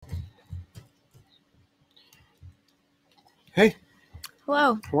Hey.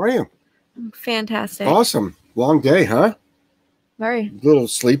 Hello. How are you? Fantastic. Awesome. Long day, huh? Very. A little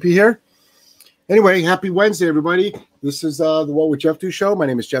sleepy here. Anyway, happy Wednesday, everybody. This is the What Would Jeff Do show. My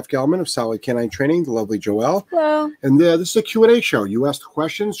name is Jeff Gellman of Solid Canine Training, the lovely Joelle. Hello. And this is a Q&A show. You ask the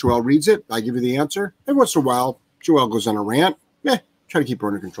questions, Joelle reads it, I give you the answer. Every once in a while, Joelle goes on a rant. Try to keep her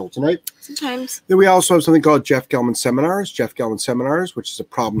under control tonight. Sometimes. Then we also have something called Jeff Gellman Seminars. Jeff Gellman Seminars, which is a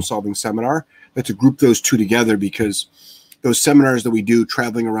problem-solving seminar. But to group those two together because those seminars that we do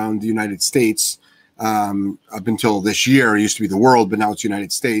traveling around the United States up until this year, it used to be the world, but now it's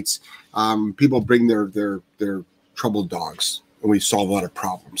United States. People bring their troubled dogs, and we solve a lot of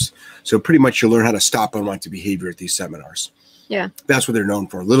problems. So pretty much you learn how to stop unwanted behavior at these seminars. Yeah, that's what they're known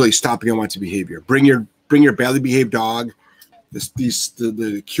for. Literally stopping unwanted behavior. Bring your badly behaved dog.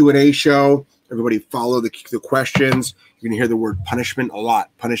 The Q&A show. Everybody follow the questions. You're gonna hear the word punishment a lot.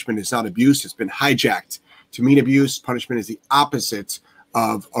 Punishment is not abuse. It's been hijacked to mean abuse. Punishment is the opposite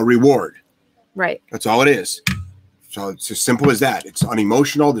of a reward. Right. That's all it is. So it's as simple as that. It's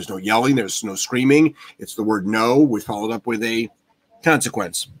unemotional. There's no yelling. There's no screaming. It's the word no. We followed up with a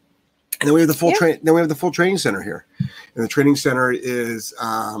consequence. And then we have the full Then we have the full training center here. And the training center is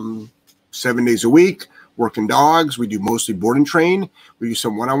 7 days a week. Working dogs. We do mostly board and train. We do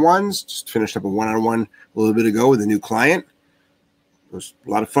some one-on-ones. Just finished up a one-on-one a little bit ago with a new client. It was a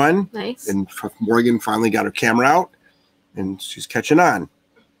lot of fun. Nice. And Morgan finally got her camera out, and she's catching on.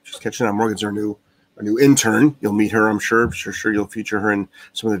 Morgan's our new intern. You'll meet her, I'm sure. Sure you'll feature her in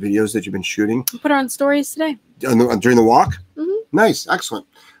some of the videos that you've been shooting. We'll put her on stories today. During the walk? Mm-hmm. Nice. Excellent.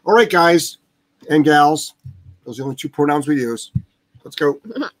 All right, guys and gals. Those are the only two pronouns we use. Let's go.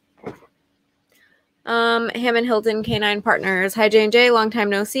 Hammond Hilton Canine Partners. Hi, J&J. Long time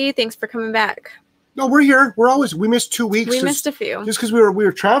no see. Thanks for coming back. No, we're here. We missed 2 weeks. We missed a few. Just because we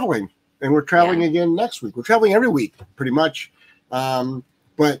were traveling, and we're traveling again next week. We're traveling every week, pretty much. And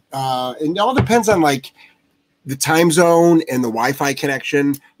it all depends on like the time zone and the Wi-Fi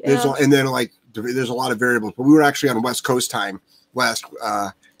connection. Yeah. There's a lot of variables. But we were actually on West Coast time last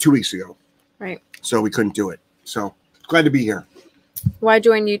 2 weeks ago. Right. So we couldn't do it. So glad to be here. Why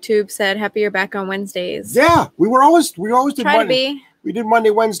Join YouTube said happy you're back on Wednesdays. Yeah, we always did Try Monday. to be. We did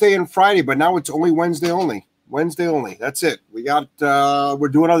Monday, Wednesday, and Friday, but now it's only Wednesday only. Wednesday only. That's it. We're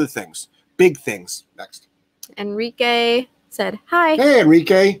doing other things. Big things next. Enrique said hi. Hey,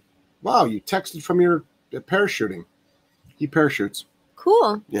 Enrique. Wow, you texted from your parachuting. He parachutes.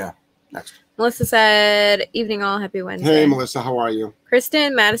 Cool. Yeah. Next. Melissa said, evening all, happy Wednesday. Hey, Melissa, how are you?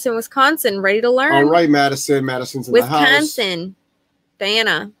 Kristen, Madison, Wisconsin, ready to learn. All right, Madison. Madison's in the house. Wisconsin.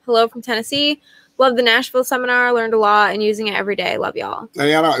 Diana, hello from Tennessee. Love the Nashville seminar. Learned a lot and using it every day. Love y'all.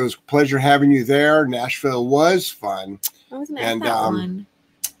 Diana, it was a pleasure having you there. Nashville was fun. I wasn't at that one.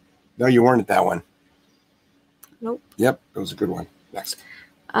 No, you weren't at that one. Nope. Yep, it was a good one. Next.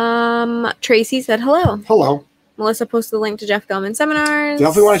 Tracy said hello. Hello. Melissa posted the link to Jeff Gellman Seminars.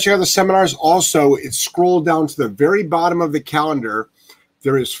 Definitely want to check out the seminars. Also, it's scrolled down to the very bottom of the calendar.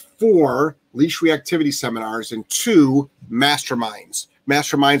 There is 4 leash reactivity seminars and 2 masterminds.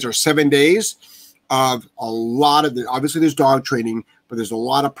 Masterminds are 7 days of a lot of obviously there's dog training, but there's a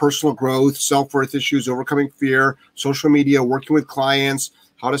lot of personal growth, self-worth issues, overcoming fear, social media, working with clients,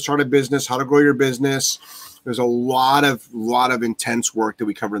 how to start a business, how to grow your business. There's a lot of intense work that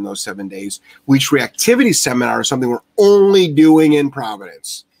we cover in those 7 days. Leash reactivity seminar is something we're only doing in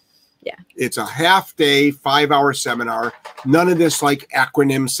Providence. Yeah. It's a half-day, 5-hour seminar. None of this like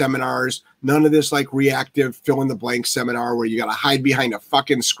acronym seminars. None of this like reactive fill-in-the-blank seminar where you got to hide behind a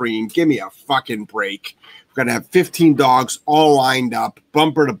fucking screen. Give me a fucking break. We're going to have 15 dogs all lined up,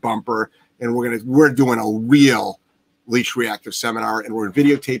 bumper to bumper, and we're doing a real leash reactive seminar, and we're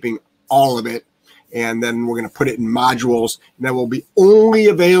videotaping all of it, and then we're going to put it in modules, and that will be only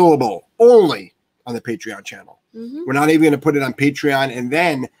available on the Patreon channel. Mm-hmm. We're not even going to put it on Patreon and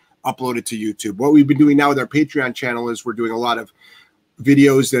then upload it to YouTube. What we've been doing now with our Patreon channel is we're doing a lot of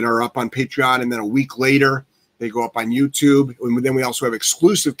videos that are up on Patreon, and then a week later they go up on YouTube. And then we also have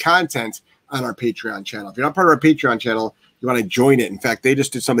exclusive content on our Patreon channel. If you're not part of our Patreon channel, you want to join it. In fact, they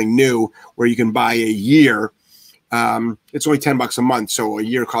just did something new where you can buy a year. It's only $10 a month, so a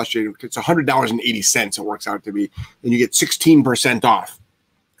year costs you, it's $100.80 it works out to be, and you get 16% off.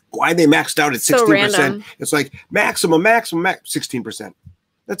 Why they maxed out at 16%? It's like maximum 16%.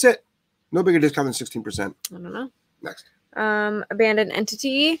 That's it. No bigger discount than 16%. I don't know. Next. Abandoned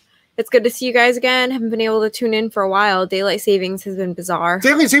Entity. It's good to see you guys again. Haven't been able to tune in for a while. Daylight savings has been bizarre.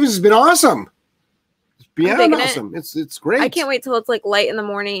 Daylight savings has been awesome. It's beyond awesome. It's great. I can't wait till it's like light in the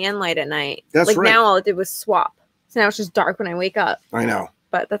morning and light at night. That's like right. Now all it did was swap. So now it's just dark when I wake up. I know.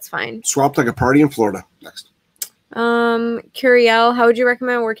 But that's fine. Swapped like a party in Florida. Next. Curiel, how would you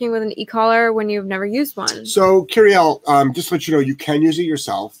recommend working with an e-collar when you've never used one? So, Curiel, just to let you know, you can use it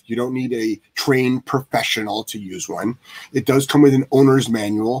yourself. You don't need a trained professional to use one. It does come with an owner's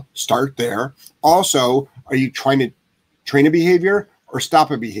manual. Start there. Also, are you trying to train a behavior or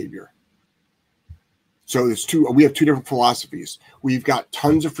stop a behavior? So we have two different philosophies. We've got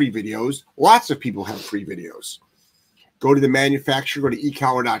tons of free videos. Lots of people have free videos. Go to the manufacturer, go to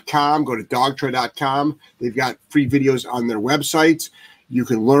ecollar.com, go to dogtra.com. They've got free videos on their websites. You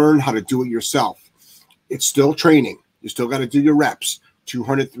can learn how to do it yourself. It's still training. You still got to do your reps,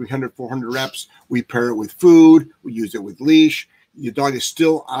 200, 300, 400 reps. We pair it with food. We use it with leash. Your dog is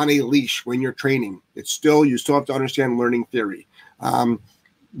still on a leash when you're training. You still have to understand learning theory.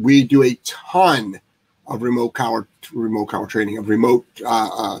 We do a ton of remote collar training, of remote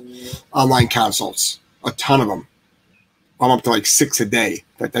online consults, a ton of them. I'm up to like 6 a day.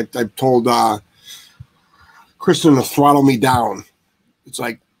 I've told Kristen to throttle me down. It's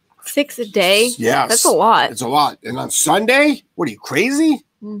like 6 a day? Yes. That's a lot. It's a lot. And on Sunday, what are you, crazy?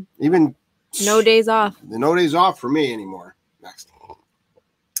 Even no days off. No days off for me anymore. Next.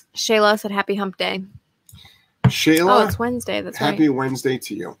 Shayla said happy hump day. Shayla. Oh, it's Wednesday. That's happy right. Wednesday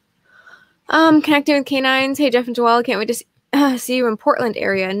to you. Connecting with canines. Hey, Jeff and Joelle. Can't wait to see you in Portland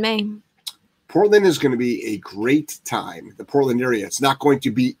area in May. Portland is going to be a great time. The Portland area. It's not going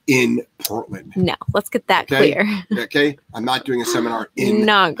to be in Portland. No, let's get that clear. Okay. I'm not doing a seminar in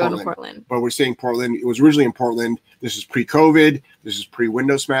not going to Portland. But we're saying Portland. It was originally in Portland. This is pre-COVID. This is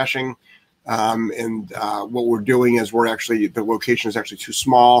pre-window smashing. What we're doing is the location is actually too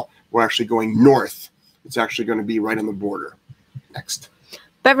small. We're actually going north. It's actually going to be right on the border. Next.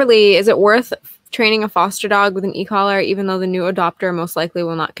 Beverly, is it worth training a foster dog with an e-collar, even though the new adopter most likely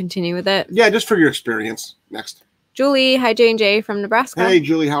will not continue with it? Yeah, just for your experience. Next. Julie, hi J&J from Nebraska. Hey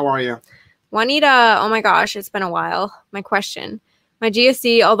Julie, how are you? Juanita, oh my gosh, it's been a while. My question. My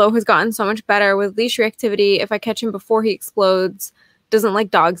GSC, although has gotten so much better with leash reactivity, if I catch him before he explodes, doesn't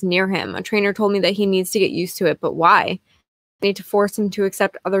like dogs near him. A trainer told me that he needs to get used to it, but why? I need to force him to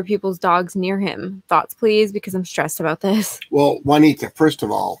accept other people's dogs near him. Thoughts, please, because I'm stressed about this. Well, Juanita, first of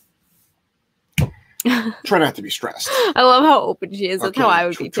all, try not to be stressed. I love how open she is. That's how I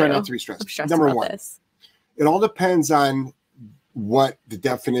would be too. Try not to be stressed. I'm stressed Number about one, this. It all depends on what the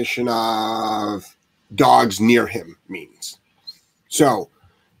definition of dogs near him means. So,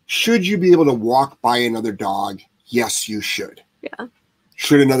 should you be able to walk by another dog? Yes, you should. Yeah.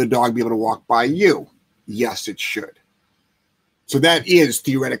 Should another dog be able to walk by you? Yes, it should. So that is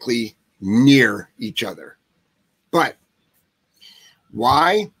theoretically near each other. But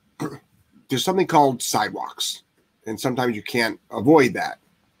why? There's something called sidewalks, and sometimes you can't avoid that.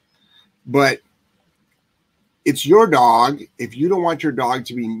 But it's your dog. If you don't want your dog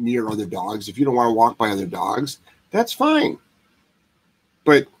to be near other dogs, if you don't want to walk by other dogs, that's fine.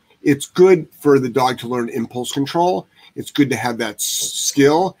 But it's good for the dog to learn impulse control. It's good to have that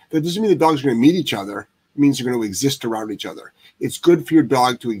skill. That doesn't mean the dogs are going to meet each other. It means they're going to exist around each other. It's good for your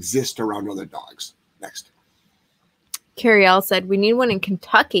dog to exist around other dogs. Next. Curiel said, we need one in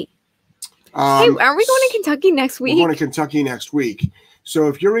Kentucky. Hey, aren't we going to Kentucky next week? We're going to Kentucky next week. So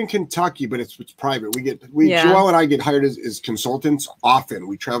if you're in Kentucky, but it's private, Joelle and I get hired as consultants often.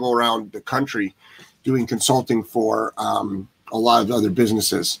 We travel around the country doing consulting for a lot of other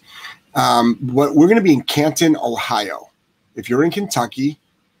businesses. We're going to be in Canton, Ohio. If you're in Kentucky,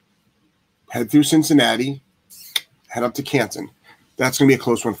 head through Cincinnati, head up to Canton. That's going to be a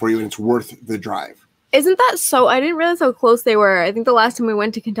close one for you, and it's worth the drive. Isn't that so? I didn't realize how close they were. I think the last time we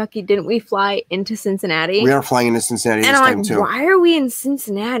went to Kentucky, didn't we fly into Cincinnati? We are flying into Cincinnati and this I'm time, too. Why are we in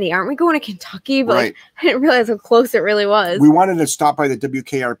Cincinnati? Aren't we going to Kentucky? But right. I didn't realize how close it really was. We wanted to stop by the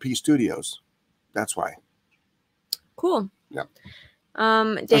WKRP studios. That's why. Cool. Yeah.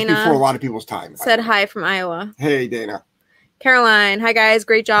 Dana. That's before a lot of people's time. Said hi from Iowa. Hey, Dana. Caroline, hi guys,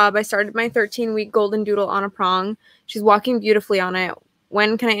 great job. I started my 13-week golden doodle on a prong. She's walking beautifully on it.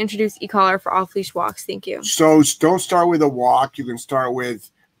 When can I introduce e-collar for off-leash walks? Thank you. So don't start with a walk. You can start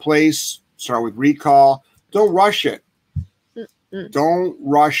with place, start with recall. Don't rush it. Don't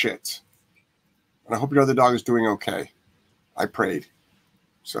rush it. And I hope your other dog is doing okay. I prayed.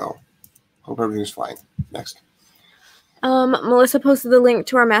 So hope everything's fine. Next. Melissa posted the link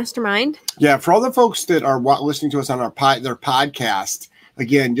to our mastermind. Yeah, for all the folks that are listening to us on their podcast,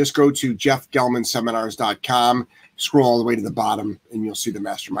 again, just go to jeffgelmanseminars.com, scroll all the way to the bottom, and you'll see the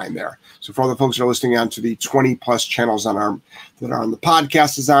mastermind there. So for all the folks that are listening on to the 20-plus channels that are on the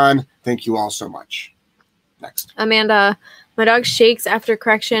podcast is on, thank you all so much. Next. Amanda, my dog shakes after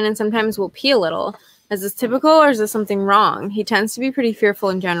correction and sometimes will pee a little. Is this typical or is this something wrong? He tends to be pretty fearful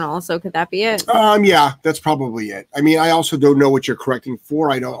in general, so could that be it? Yeah, that's probably it. I mean, I also don't know what you're correcting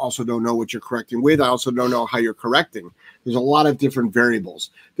for. Also don't know what you're correcting with. I also don't know how you're correcting. There's a lot of different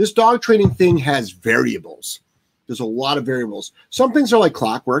variables. This dog training thing has variables. There's a lot of variables. Some things are like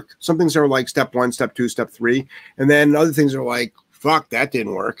clockwork. Some things are like step 1, step 2, step 3. And then other things are like, fuck, that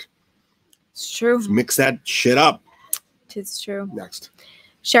didn't work. It's true. Let's mix that shit up. It's true. Next.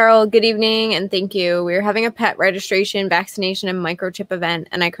 Cheryl, good evening and thank you. We are having a pet registration, vaccination, and microchip event,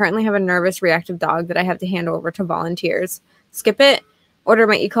 and I currently have a nervous, reactive dog that I have to hand over to volunteers. Skip it, order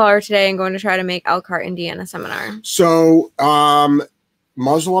my e-collar today, and going to try to make Elkhart, Indiana seminar. So,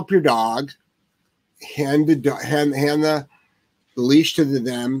 muzzle up your dog, hand the leash to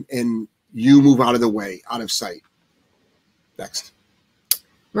them, and you move out of the way, out of sight. Next.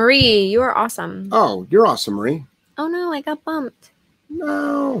 Marie, you are awesome. Oh, you're awesome, Marie. Oh no, I got bumped.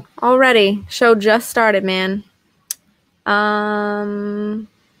 No. Already. Show just started, man.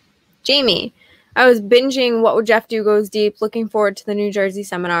 Jamie. I was binging What Would Jeff Do Goes Deep, looking forward to the New Jersey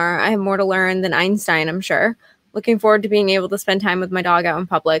seminar. I have more to learn than Einstein, I'm sure. Looking forward to being able to spend time with my dog out in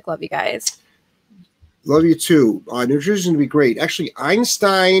public. Love you guys. Love you too. New Jersey's going to be great. Actually,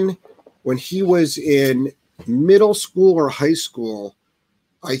 Einstein, when he was in middle school or high school,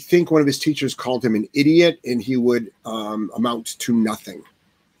 I think one of his teachers called him an idiot, and he would amount to nothing.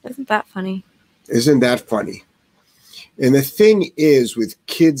 Isn't that funny? Isn't that funny? And the thing is, with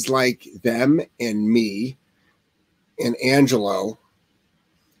kids like them and me and Angelo,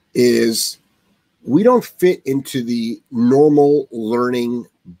 is we don't fit into the normal learning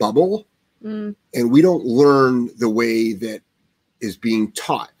bubble, and we don't learn the way that is being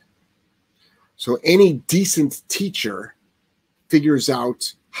taught. So any decent teacher figures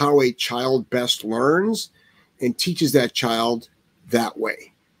out how a child best learns and teaches that child that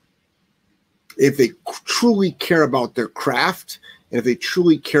way. If they truly care about their craft and if they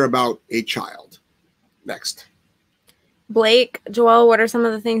truly care about a child. Next. Blake, Joelle, what are some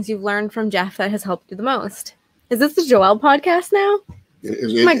of the things you've learned from Jeff that has helped you the most? Is this the Joelle podcast now?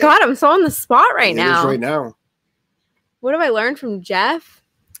 Oh my God, I'm so on the spot right now. It is right now. What have I learned from Jeff?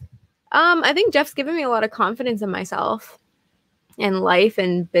 I think Jeff's given me a lot of confidence in myself and life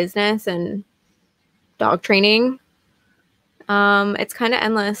and business and dog training. It's kind of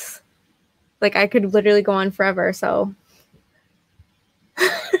endless. Like I could literally go on forever. So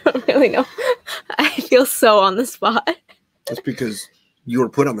I don't really know. I feel so on the spot. That's because you were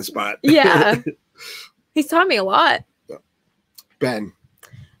put on the spot. Yeah. He's taught me a lot. Ben.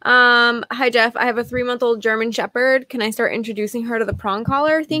 Hi Jeff, I have a 3-month-old German Shepherd. Can I start introducing her to the prong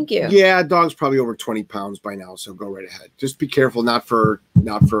collar? Thank you. Yeah, dog's probably over 20 pounds by now, so go right ahead. Just be careful not for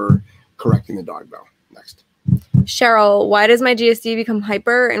correcting the dog though. Next. Cheryl, why does my GSD become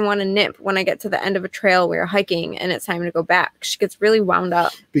hyper and want to nip when I get to the end of a trail we are hiking and it's time to go back? She gets really wound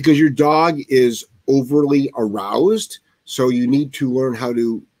up. Because your dog is overly aroused, so you need to learn how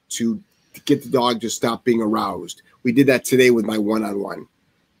to get the dog to stop being aroused. We did that today with my one-on-one.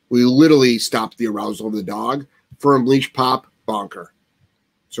 We literally stopped the arousal of the dog. Firm leash pop, bonker.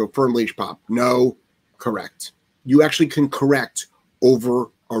 So firm leash pop, no, correct. You actually can correct over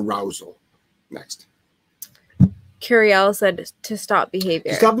arousal. Next. Curiel said to stop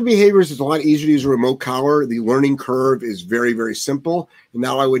behavior. To stop the behaviors, it's a lot easier to use a remote collar. The learning curve is very, very simple. And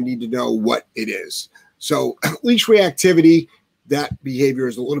now I would need to know what it is. So leash reactivity, that behavior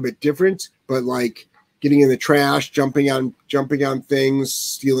is a little bit different, but like getting in the trash, jumping on things,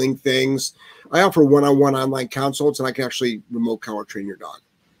 stealing things. I offer one-on-one online consults, and I can actually remote collar train your dog.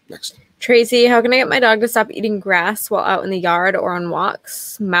 Next. Tracy, how can I get my dog to stop eating grass while out in the yard or on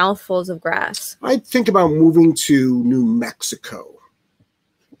walks? Mouthfuls of grass. I think about moving to New Mexico.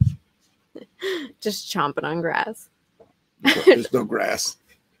 Just chomping on grass. There's no grass.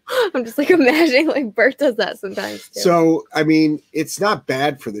 I'm just like imagining like Bert does that sometimes too. So, I mean, it's not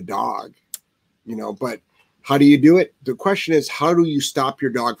bad for the dog. But how do you do it? The question is, how do you stop your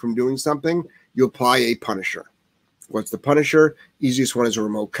dog from doing something? You apply a punisher. What's the punisher? Easiest one is a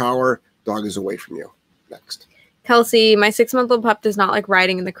remote collar. Dog is away from you. Next. Kelsey, my 6-month-old pup does not like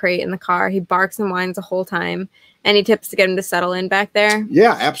riding in the crate in the car. He barks and whines the whole time. Any tips to get him to settle in back there?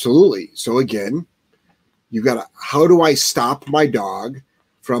 Yeah, absolutely. So again, how do I stop my dog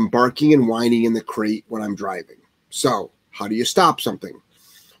from barking and whining in the crate when I'm driving? So how do you stop something?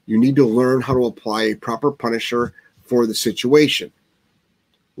 You need to learn how to apply a proper punisher for the situation.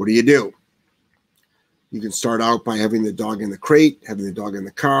 What do? You can start out by having the dog in the crate, having the dog in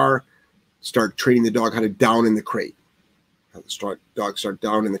the car, start training the dog how to down in the crate. How the dog start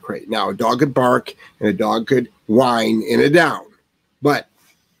down in the crate. Now, a dog could bark and a dog could whine in a down. But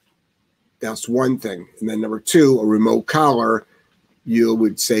That's one thing. And then number two, a remote collar, you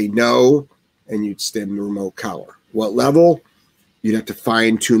would say no, and you'd stem the remote collar. What level? You'd have to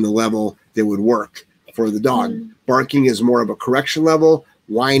fine tune the level that would work for the dog. Barking is more of a correction level.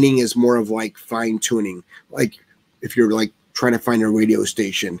 Whining is more of like fine tuning. Like if you're like trying to find a radio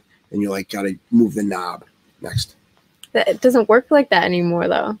station and you like got to move the knob. Next. It doesn't work like that anymore,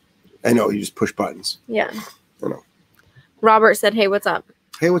 though. I know, you just push buttons. Yeah. I know. Robert said, hey, what's up?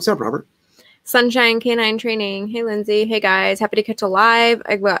 Hey, what's up, Robert? Sunshine Canine Training. Hey, Lindsay. Hey, guys. Happy to catch a live.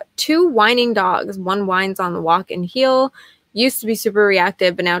 I got 2 whining dogs. One whines on the walk and heel. Used to be super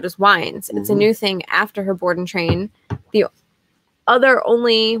reactive, but now just whines. It's a new thing after her board and train. The other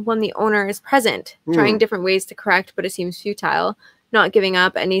only when the owner is present. Trying different ways to correct, but it seems futile. Not giving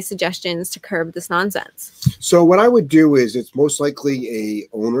up. Any suggestions to curb this nonsense? So what I would do is it's most likely a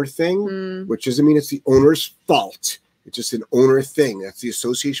owner thing, which doesn't mean it's the owner's fault. It's just an owner thing. That's the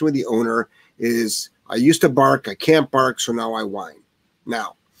association with the owner is I used to bark. I can't bark. So now I whine.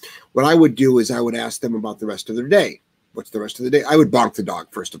 Now, what I would do is I would ask them about the rest of their day. What's the rest of the day? I would bonk the dog,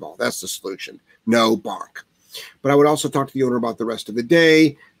 first of all. That's the solution. No bonk. But I would also talk to the owner about the rest of the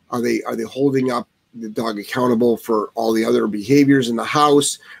day. Are they holding up the dog accountable for all the other behaviors in the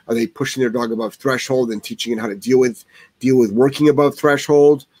house? Are they pushing their dog above threshold and teaching it how to deal with working above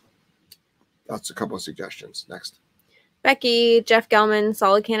threshold? That's a couple of suggestions. Next. Becky, Jeff Gelman,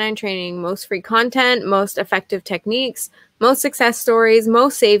 Solid Canine Training, most free content, most effective techniques, most success stories,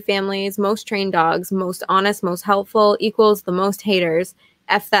 most saved families, most trained dogs, most honest, most helpful, equals the most haters.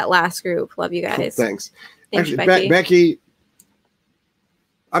 F that last group. Love you guys. Thanks. Thanks, Actually, Becky,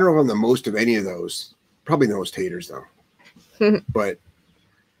 I don't know if I'm the most of any of those. Probably the most haters, though. But,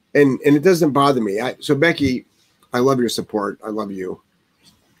 and it doesn't bother me. So, Becky, I love your support. I love you.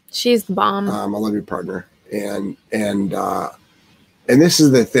 She's the bomb. I love your partner. And this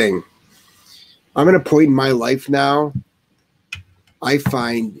is the thing. I'm at a point in my life now, I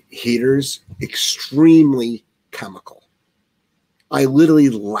find haters extremely comical. I literally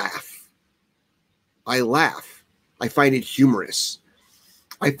laugh. I laugh. I find it humorous.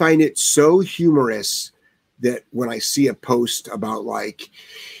 I find it so humorous that when I see a post about like,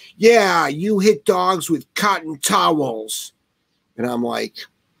 yeah, you hit dogs with cotton towels. And I'm like,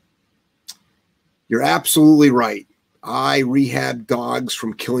 you're absolutely right. I rehab dogs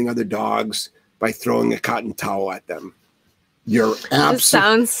from killing other dogs by throwing a cotton towel at them. You're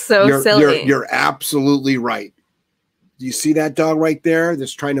sounds so silly. You're absolutely right. Do you see that dog right there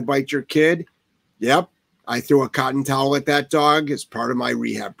that's trying to bite your kid? Yep. I threw a cotton towel at that dog as part of my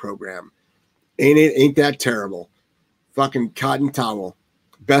rehab program. Ain't that terrible? Fucking cotton towel.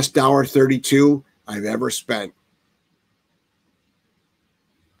 Best $1.32 I've ever spent.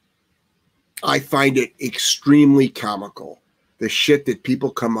 I find it extremely comical. The shit that people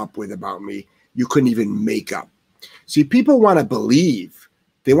come up with about me, you couldn't even make up. See, people want to believe.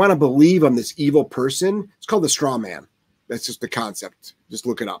 They want to believe I'm this evil person. It's called the straw man. That's just the concept. Just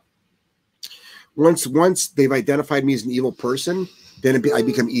look it up. Once they've identified me as an evil person, then I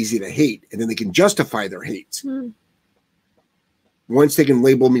become easy to hate, and then they can justify their hate. Once they can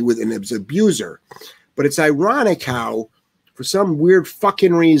label me with an abuser. But it's ironic how, for some weird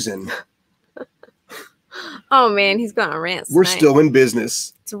fucking reason, oh man, he's going on rants. We're still in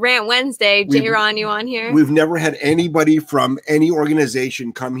business. It's Rant Wednesday. J-Ron, you on here? We've never had anybody from any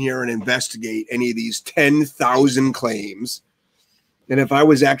organization come here and investigate any of these 10,000 claims. And if I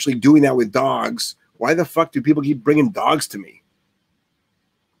was actually doing that with dogs, why the fuck do people keep bringing dogs to me?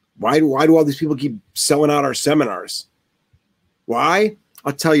 Why do all these people keep selling out our seminars? Why?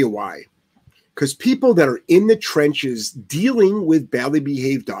 I'll tell you why. Because people that are in the trenches dealing with badly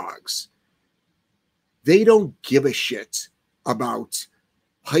behaved dogs, they don't give a shit about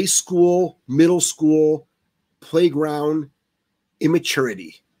high school, middle school, playground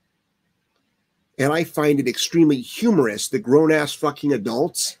immaturity. And I find it extremely humorous that grown-ass fucking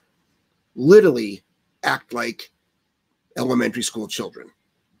adults literally act like elementary school children.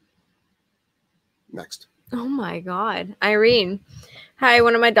 Next. Oh my God. Irene. Hi,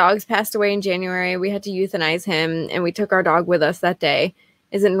 one of my dogs passed away in January. We had to euthanize him, and we took our dog with us that day.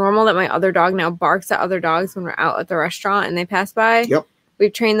 Is it normal that my other dog now barks at other dogs when we're out at the restaurant and they pass by? Yep.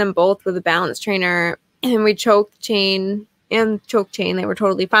 We've trained them both with a balance trainer, and we choked chain and choke chain. They were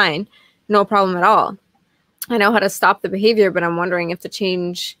totally fine. No problem at all. I know how to stop the behavior, but I'm wondering if the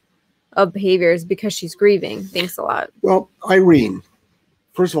change of behavior is because she's grieving. Thanks a lot. Well, Irene,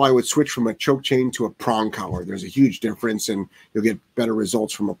 first of all, I would switch from a choke chain to a prong collar. There's a huge difference, and you'll get better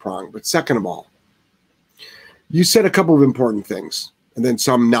results from a prong. But second of all, you said a couple of important things, and then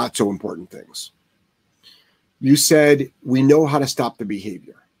some not so important things. You said, we know how to stop the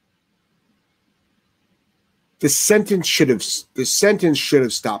behavior. the sentence should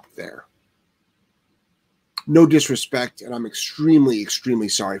have stopped there. No disrespect, and I'm extremely, extremely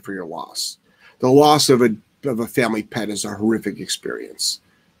sorry for your loss. The loss of a family pet is a horrific experience.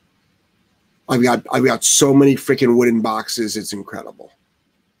 I've got so many freaking wooden boxes, it's incredible.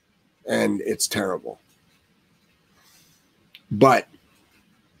 And it's terrible. But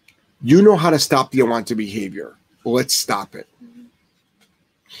you know how to stop the unwanted behavior. Well, let's stop it.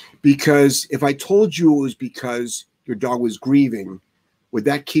 Because if I told you it was because your dog was grieving, would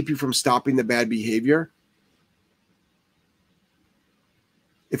that keep you from stopping the bad behavior?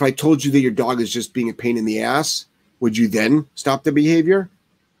 If I told you that your dog is just being a pain in the ass, would you then stop the behavior?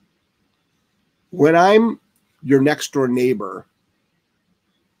 When I'm your next door neighbor,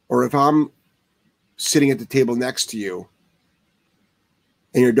 or if I'm sitting at the table next to you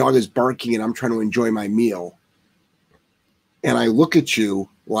and your dog is barking and I'm trying to enjoy my meal, and I look at you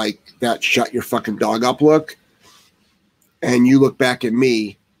like that shut your fucking dog up look, and you look back at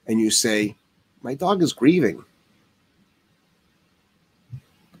me and you say, my dog is grieving.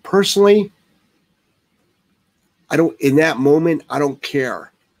 Personally, in that moment, I don't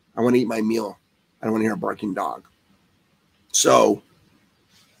care. I want to eat my meal. I don't want to hear a barking dog. So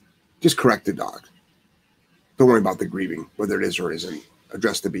just correct the dog. Don't worry about the grieving, whether it is or isn't.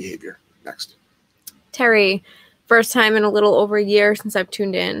 Address the behavior. Next. Terry, first time in a little over a year since I've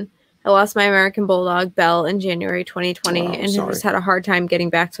tuned in. I lost my American Bulldog, Belle, in January 2020 and have just had a hard time getting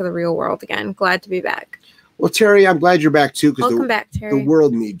back to the real world again. Glad to be back. Well, Terry, I'm glad you're back too, because Welcome back, Terry. The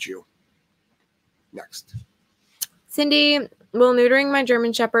world needs you. Next. Cindy, will neutering my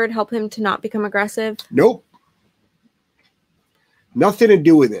German Shepherd help him to not become aggressive? Nope. Nothing to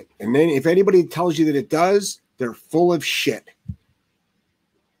do with it. And then if anybody tells you that it does, they're full of shit.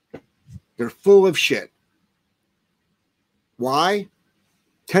 They're full of shit. Why?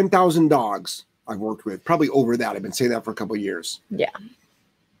 10,000 dogs I've worked with. Probably over that. I've been saying that for a couple of years. Yeah.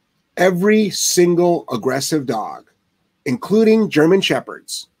 Every single aggressive dog, including German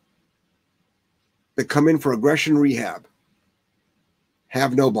Shepherds, that come in for aggression rehab,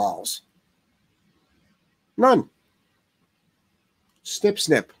 have no balls. None. Snip,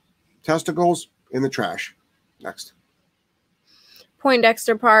 snip. Testicles in the trash. Next.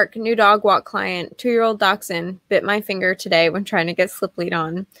 Poindexter Park, new dog walk client, 2-year-old dachshund, bit my finger today when trying to get slip lead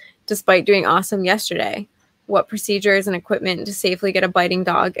on, despite doing awesome yesterday. What procedures and equipment to safely get a biting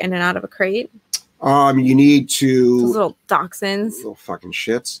dog in and out of a crate? You need to... Those little dachshunds. Little fucking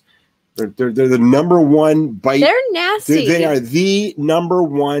shits. They're the number one bite. They're nasty. They are the number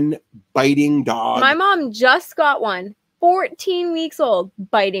one biting dog. My mom just got one, 14 weeks old,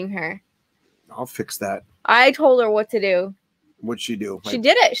 biting her. I'll fix that. I told her what to do. What'd she do? She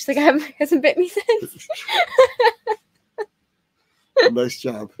did it. She's like, I hasn't bit me since. Nice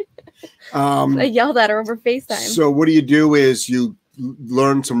job. I yelled at her over FaceTime. So what do is you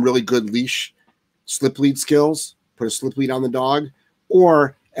learn some really good leash slip lead skills, put a slip lead on the dog,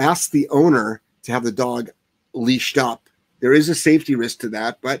 or ask the owner to have the dog leashed up. There is a safety risk to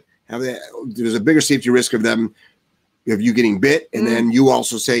that, but there's a bigger safety risk of you getting bit, and then you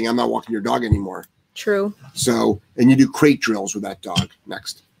also saying, I'm not walking your dog anymore. True. So, and you do crate drills with that dog.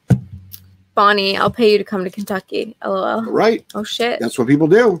 Next. Bonnie, I'll pay you to come to Kentucky. LOL. Right. Oh, shit. That's what people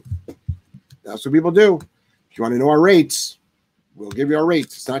do. That's what people do. If you want to know our rates, we'll give you our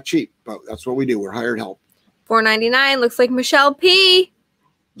rates. It's not cheap, but that's what we do. We're hired help. $4.99. Looks like Michelle P.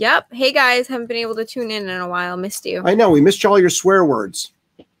 Yep. Hey, guys. Haven't been able to tune in a while. Missed you. I know. We missed all your swear words.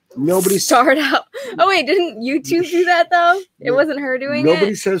 Nobody start out. Oh, wait. Didn't YouTube do that, though? It wasn't her doing it?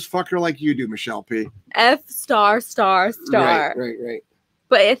 Nobody says fuck her like you do, Michelle P. F star star star. Right.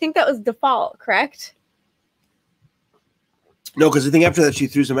 But I think that was default, correct? No, because I think after that she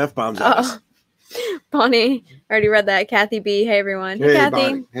threw some F-bombs at us. Bonnie, I already read that. Kathy B. Hey, everyone. Hey, Kathy.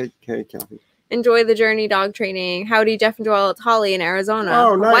 Bonnie. Hey, Kathy. Enjoy the journey dog training. Howdy, Jeff and Joel. It's Holly in Arizona.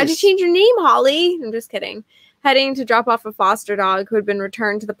 Oh, nice. Why'd you change your name, Holly? I'm just kidding. Heading to drop off a foster dog who had been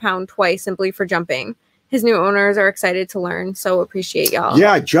returned to the pound twice simply for jumping. His new owners are excited to learn, so appreciate y'all.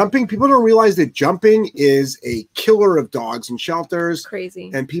 Yeah, jumping. People don't realize that jumping is a killer of dogs in shelters.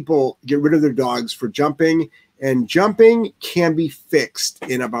 Crazy. And people get rid of their dogs for jumping. And jumping can be fixed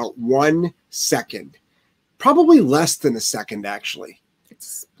in about 1 second. Probably less than a second, actually. It's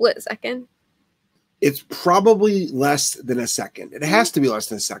a split second. It's probably less than a second. It has to be less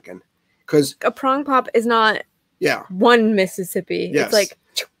than a second. Because a prong pop is not one Mississippi. Yes. It's like...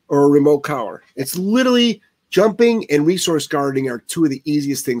 Or a remote collar. It's literally jumping and resource guarding are two of the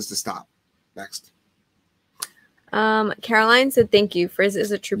easiest things to stop. Next. Caroline said, thank you. Frizz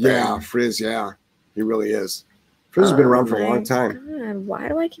is a trooper. Yeah, Frizz, yeah. He really is. Frizz has been around for a long time. God, why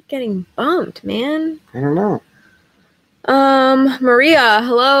do I keep getting bumped, man? I don't know. Maria,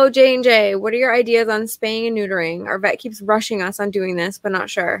 hello, J&J. What are your ideas on spaying and neutering? Our vet keeps rushing us on doing this, but not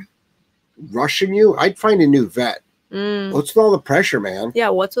sure. Rushing you? I'd find a new vet. Mm. What's with all the pressure, man? Yeah,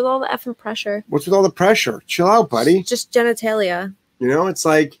 what's with all the effing pressure? What's with all the pressure? Chill out, buddy. It's just genitalia. You know, it's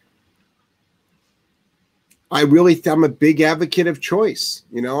like, I'm a big advocate of choice.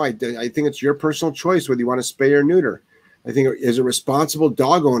 You know, I think it's your personal choice whether you want to spay or neuter. I think as a responsible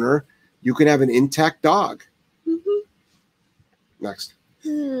dog owner, you can have an intact dog. Mm-hmm. Next.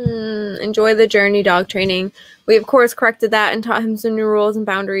 Enjoy the journey dog training. We, of course, corrected that and taught him some new rules and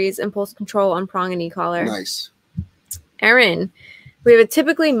boundaries, impulse control on prong and e-collar. Nice. Erin, we have a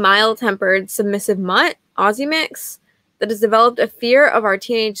typically mild-tempered, submissive mutt, Aussie mix, that has developed a fear of our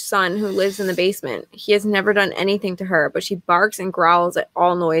teenage son who lives in the basement. He has never done anything to her, but she barks and growls at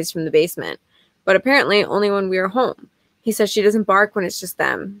all noise from the basement. But apparently only when we are home. He says she doesn't bark when it's just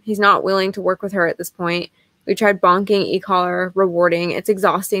them. He's not willing to work with her at this point. We tried bonking, e-collar, rewarding. It's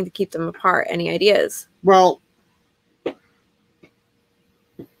exhausting to keep them apart. Any ideas? Well,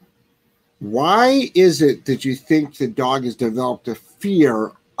 why is it that you think the dog has developed a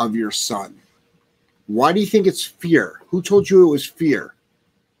fear of your son? Why do you think it's fear? Who told you it was fear?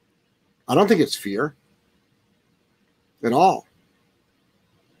 I don't think it's fear at all.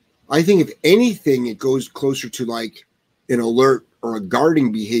 I think if anything, it goes closer to like an alert or a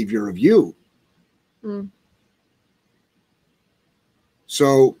guarding behavior of you.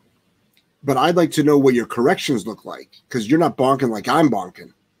 So, but I'd like to know what your corrections look like, because you're not bonking like I'm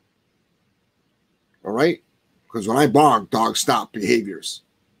bonking. All right? Because when I bonk, dogs stop behaviors.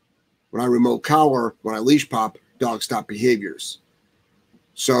 When I remote collar, when I leash pop, dogs stop behaviors.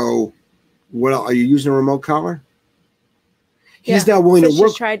 So, what are you using a remote collar? He's not willing to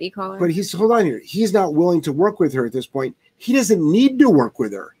work. Tried e-collar. But hold on here. He's not willing to work with her at this point. He doesn't need to work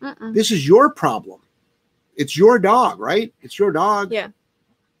with her. This is your problem. It's your dog, right? It's your dog. Yeah.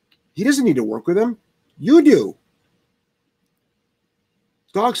 He doesn't need to work with him. You do.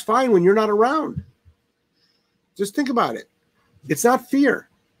 Dog's fine when you're not around. Just think about it. It's not fear.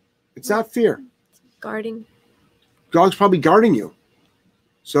 It's not fear. Guarding. Dog's probably guarding you.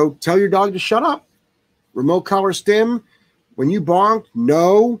 So tell your dog to shut up. Remote collar stim. When you bonk,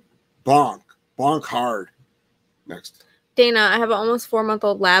 no, bonk. Bonk hard. Next. Dana, I have an almost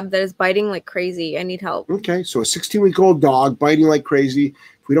 4-month-old lab that is biting like crazy. I need help. Okay, so a 16-week-old dog biting like crazy.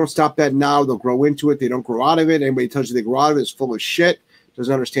 If we don't stop that now, they'll grow into it. They don't grow out of it. Anybody tells you they grow out of it is full of shit.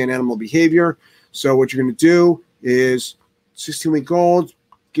 Doesn't understand animal behavior. So what you're going to do is 16-week-old,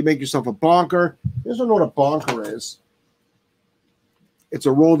 make yourself a bonker. You don't know what a bonker is. It's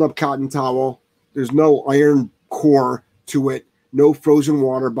a rolled up cotton towel. There's no iron core to it. No frozen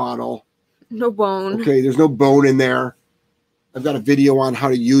water bottle. No bone. Okay, there's no bone in there. I've got a video on how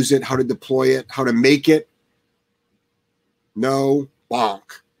to use it, how to deploy it, how to make it. No bonk.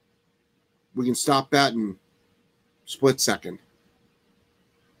 We can stop that in split second.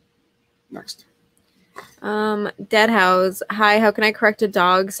 Next. Deadhouse. Hi, how can I correct a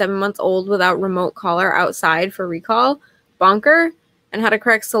dog 7 months old without remote collar outside for recall? Bonker. And how to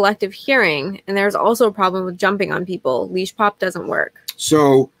correct selective hearing. And there's also a problem with jumping on people. Leash pop doesn't work.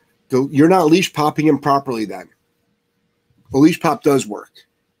 So you're not leash popping him properly then. The leash pop does work.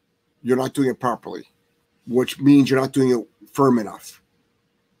 You're not doing it properly, which means you're not doing it firm enough.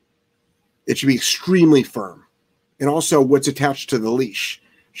 It should be extremely firm. And also what's attached to the leash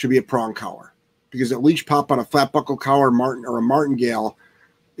should be a prong collar, because a leash pop on a flat buckle collar or a martingale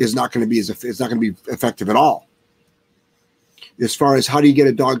is not going to be effective at all. As far as how do you get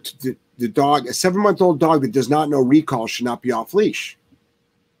a dog to the dog, a 7-month-old dog that does not know recall should not be off leash.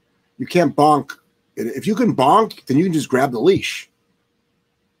 You can't bonk. If you can bonk, then you can just grab the leash.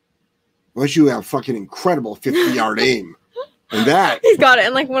 Unless you have fucking incredible 50-yard aim. And that he's got it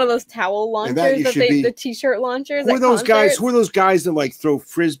in like one of those towel launchers the t-shirt launchers. Who are those guys? Who are those guys that like throw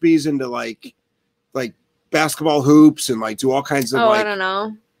frisbees into like basketball hoops and like do all kinds of I don't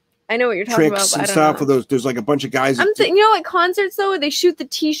know. I know what you're talking about. Tricks and stuff. There's like a bunch of guys. Like concerts though, where they shoot the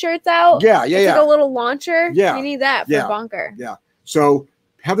t-shirts out. Yeah. Like a little launcher. Yeah. You need that for bonker. Yeah. So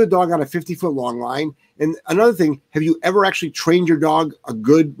have the dog on a 50-foot long line. And another thing, have you ever actually trained your dog a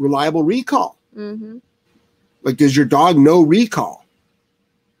good, reliable recall? Mm-hmm. Like, does your dog know recall?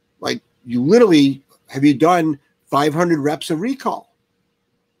 Like, have you done 500 reps of recall?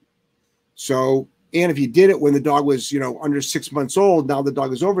 So, and if you did it when the dog was, under 6 months old, now the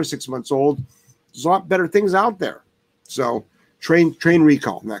dog is over 6 months old, there's a lot better things out there. So, train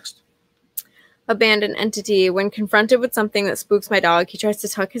recall. Next. Abandoned entity. When confronted with something that spooks my dog, he tries to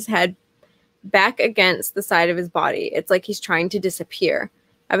tuck his head back against the side of his body. It's like he's trying to disappear.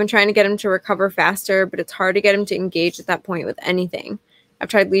 I've been trying to get him to recover faster, but it's hard to get him to engage at that point with anything. I've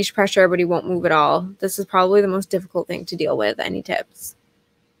tried leash pressure, but he won't move at all. This is probably the most difficult thing to deal with. Any tips?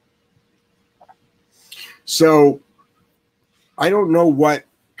 So I don't know what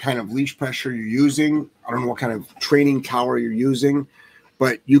kind of leash pressure you're using. I don't know what kind of training collar you're using,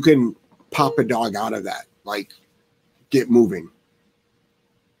 but you can pop a dog out of that. Like, get moving.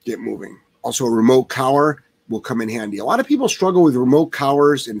 Get moving. Also, a remote collar will come in handy. A lot of people struggle with remote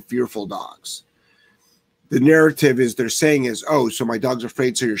collars and fearful dogs. The narrative is they're saying is, oh, so my dog's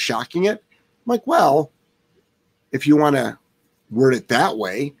afraid, so you're shocking it. I'm like, well, if you want to word it that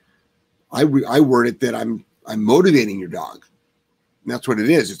way, I word it that I'm motivating your dog. And that's what it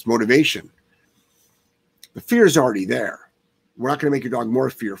is. It's motivation. The fear is already there. We're not going to make your dog more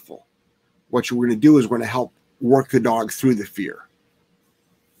fearful. What we're going to do is we're going to help work the dog through the fear.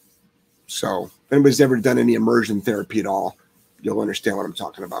 So if anybody's ever done any immersion therapy at all, you'll understand what I'm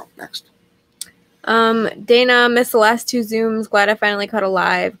talking about. Next. Dana, missed the last 2 Zooms. Glad I finally caught a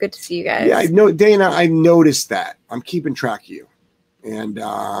live. Good to see you guys. Yeah, I know, Dana, I noticed that. I'm keeping track of you. And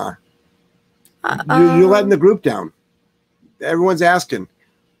you're letting the group down. Everyone's asking.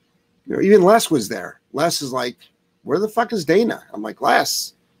 You know, even Les was there. Les is like, where the fuck is Dana? I'm like,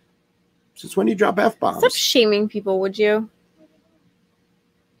 Les, since when do you drop F-bombs? Stop shaming people, would you?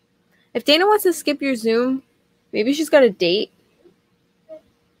 If Dana wants to skip your Zoom, maybe she's got a date.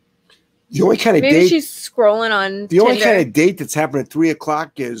 The only kind of maybe date she's scrolling on the only Tinder. kind of date that's happening at 3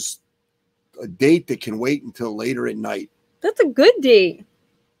 o'clock is a date that can wait until later at night. That's a good date.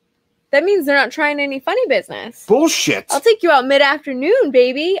 That means they're not trying any funny business. Bullshit. I'll take you out mid-afternoon,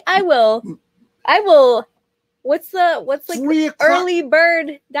 baby. I will. What's like 3 o'clock, early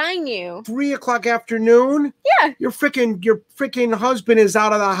bird dine you? 3 o'clock afternoon? Yeah. Your freaking husband is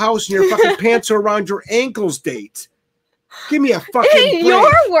out of the house and your fucking pants are around your ankles date. Give me a fucking In break.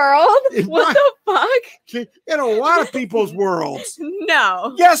 your world? In What the fuck? In a lot of people's worlds.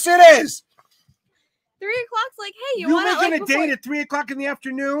 No. Yes, it is. 3 o'clock's like, hey, you You want to making like a before... date at 3 o'clock in the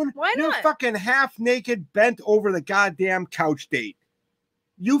afternoon? Why You're not? fucking half naked, bent over the goddamn couch date.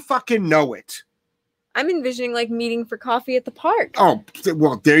 You fucking know it. I'm envisioning like meeting for coffee at the park. Oh,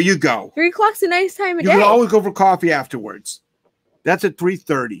 well, there you go. 3 o'clock's a nice time of You day. can always go for coffee afterwards. That's at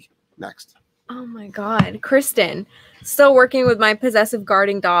 3:30. Next. Oh my God. Kristen, still working with my possessive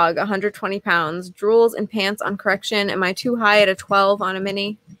guarding dog, 120 pounds, drools and pants on correction. Am I too high at a 12 on a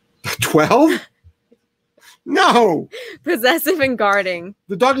mini? 12? No. Possessive and guarding.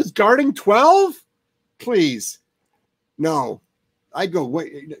 The dog is guarding 12? Please. No. I go,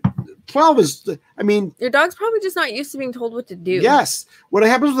 wait. 12 is, I mean. Your dog's probably just not used to being told what to do. Yes. What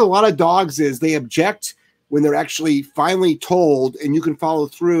happens with a lot of dogs is they object when they're actually finally told and you can follow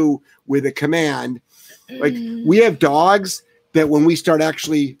through with a command. Like we have dogs that when we start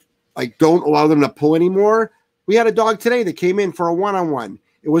actually like don't allow them to pull anymore. We had a dog today that came in for a one-on-one.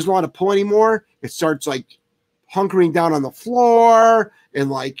 It wasn't allowed to pull anymore. It starts like hunkering down on the floor and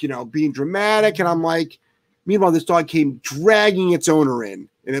like, you know, being dramatic. And I'm like, meanwhile, this dog came dragging its owner in.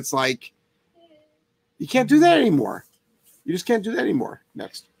 And it's like, you can't do that anymore. You just can't do that anymore.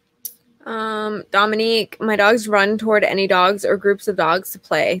 Next. Dominique, my dogs run toward any dogs or groups of dogs to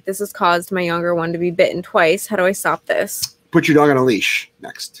play. This has caused my younger one to be bitten twice. How do I stop this? Put your dog on a leash.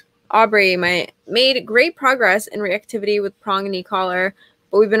 Next. Aubrey, made great progress in reactivity with prong and e-collar,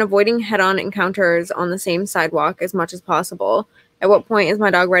 but we've been avoiding head-on encounters on the same sidewalk as much as possible. At what point is my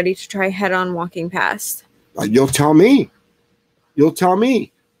dog ready to try head-on walking past? You'll tell me. You'll tell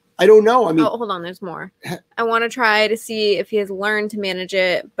me. I don't know. I mean, oh, hold on. There's more. I want to try to see if he has learned to manage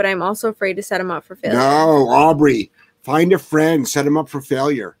it, but I'm also afraid to set him up for failure. No, Aubrey, find a friend, set him up for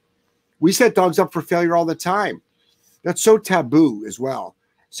failure. We set dogs up for failure all the time. That's so taboo as well.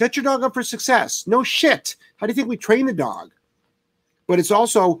 Set your dog up for success. No shit. How do you think we train the dog? But it's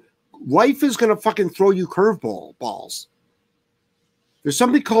also, life is going to fucking throw you balls. There's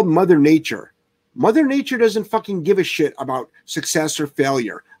something called Mother Nature. Mother Nature doesn't fucking give a shit about success or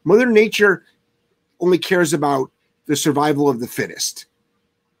failure. Mother Nature only cares about the survival of the fittest.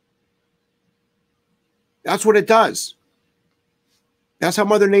 That's what it does. That's how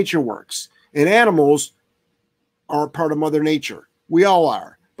Mother Nature works. And animals are a part of Mother Nature. We all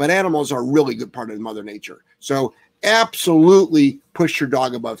are. But animals are a really good part of Mother Nature. So absolutely push your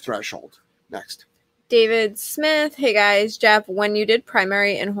dog above threshold. Next. David Smith, hey guys, Jeff, when you did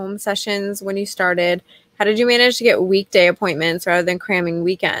primary and home sessions when you started, how did you manage to get weekday appointments rather than cramming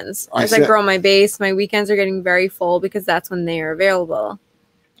weekends? As I grow my base, my weekends are getting very full because that's when they are available.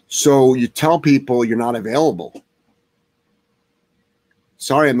 So you tell people you're not available.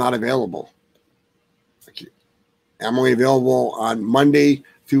 Sorry, I'm not available. I'm only available on Monday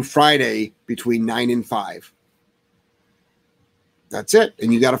through Friday between 9 and 5. That's it.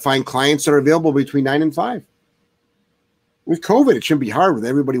 And you got to find clients that are available between 9 and 5. With COVID, it shouldn't be hard with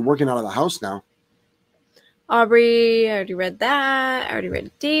everybody working out of the house now. Aubrey, I already read that. I already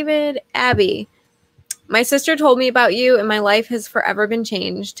read David. Abby, my sister told me about you and my life has forever been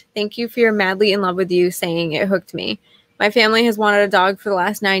changed. Thank you for your madly in love with you saying it hooked me. My family has wanted a dog for the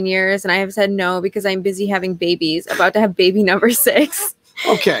last 9 years and I have said no because I'm busy having babies. About to have baby number 6.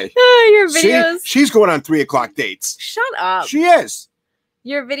 Okay. Your videos. See, she's going on 3 o'clock dates. Shut up. She is.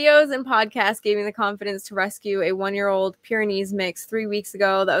 Your videos and podcasts gave me the confidence to rescue a 1-year-old Pyrenees mix 3 weeks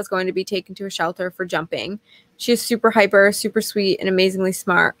ago that was going to be taken to a shelter for jumping. She is super hyper, super sweet, and amazingly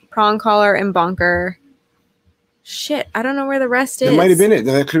smart. Prong collar and bonker. Shit, I don't know where the rest is. That might have been it.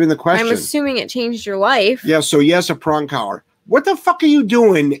 That could have been the question. I'm assuming it changed your life. Yeah, so yes, a prong collar. What the fuck are you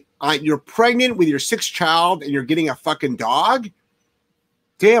doing? You're pregnant with your 6th child and you're getting a fucking dog?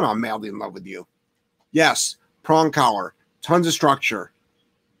 Damn, I'm madly in love with you. Yes, prong collar. Tons of structure.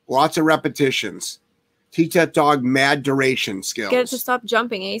 Lots of repetitions. Teach that dog mad duration skills. Get it to stop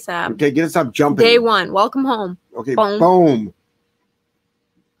jumping ASAP. Okay, get it to stop jumping. Day 1. Welcome home. Okay, Boom. boom.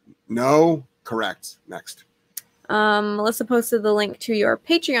 No, correct. Next. Melissa posted the link to your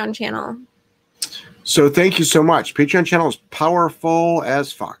Patreon channel. So thank you so much. Patreon channel is powerful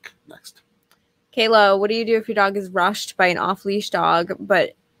as fuck. Next. Kayla, what do you do if your dog is rushed by an off-leash dog,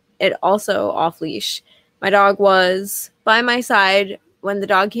 but it also off-leash? My dog was by my side when the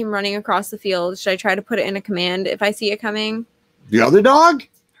dog came running across the field. Should I try to put it in a command if I see it coming? The other dog?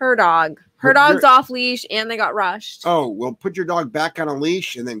 Her dog. Her dog's off-leash and they got rushed. Oh, well, put your dog back on a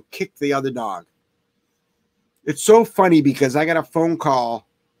leash and then kick the other dog. It's so funny because I got a phone call.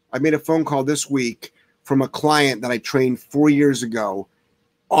 I made a phone call this week from a client that I trained 4 years ago.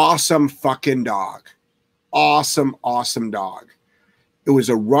 Awesome fucking dog. Awesome, awesome dog. It was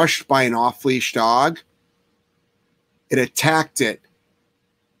a rushed by an off-leash dog. It attacked it.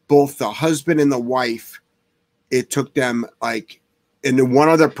 Both the husband and the wife, it took them and then one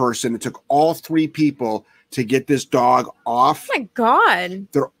other person, it took all 3 people to get this dog off. Oh my God.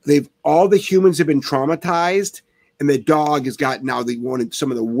 All the humans have been traumatized, and the dog has got now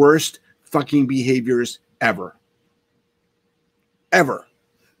some of the worst fucking behaviors ever. Ever.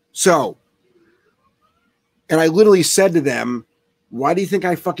 So, and I literally said to them, why do you think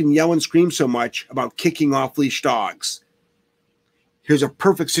I fucking yell and scream so much about kicking off leash dogs? Here's a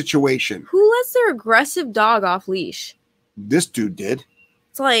perfect situation. Who lets their aggressive dog off leash? This dude did.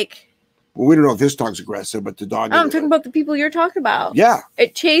 It's like... Well, we don't know if this dog's aggressive, but the dog... I'm talking about the people you're talking about. Yeah.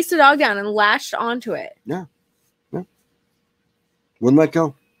 It chased the dog down and latched onto it. Yeah. Yeah. Wouldn't let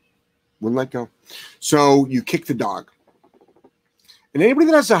go. Wouldn't let go. So you kick the dog. And anybody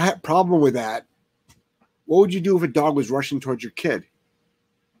that has a problem with that, what would you do if a dog was rushing towards your kid?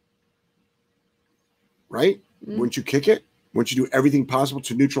 Right? Mm. Wouldn't you kick it? Wouldn't you do everything possible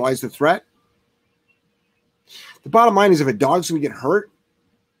to neutralize the threat? The bottom line is if a dog's going to get hurt,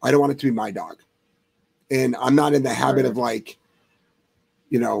 I don't want it to be my dog. And I'm not in the habit of I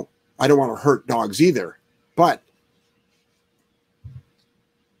don't want to hurt dogs either. But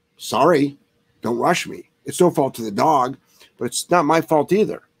sorry, don't rush me. It's no fault to the dog, but it's not my fault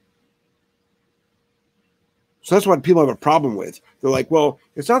either. So that's what people have a problem with. They're like, well,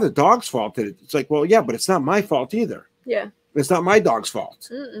 it's not the dog's fault. It's like, well, yeah, but it's not my fault either. Yeah. It's not my dog's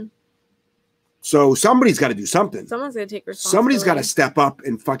fault. So somebody's got to do something. Someone's got to take responsibility. Somebody's got to step up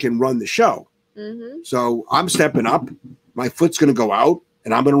and fucking run the show. So I'm stepping up. My foot's going to go out,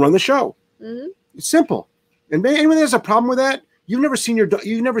 and I'm going to run the show. It's simple. And anyone that has a problem with that, you've never seen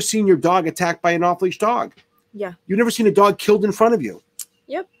your dog attacked by an off-leash dog. Yeah. You've never seen a dog killed in front of you.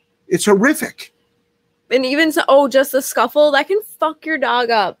 Yep. It's horrific. And even just a scuffle that can fuck your dog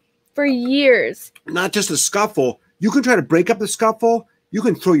up for years. Not just a scuffle. You can try to break up the scuffle. You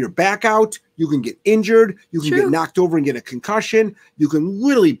can throw your back out. You can get injured. You can get knocked over and get a concussion. You can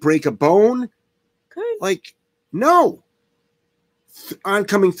literally break a bone. Good. No.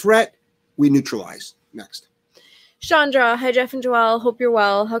 Oncoming threat, we neutralize. Next. Chandra, hi Jeff and Joelle. Hope you're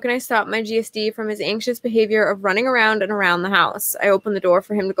well. How can I stop my GSD from his anxious behavior of running around and around the house? I open the door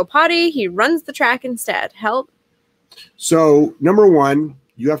for him to go potty. He runs the track instead. Help. So, number 1,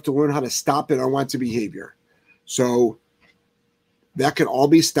 you have to learn how to stop an unwanted behavior. So that can all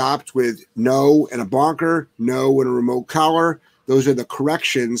be stopped with no and a bonker, no and a remote collar. Those are the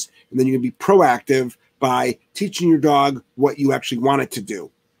corrections. And then you can be proactive by teaching your dog what you actually want it to do.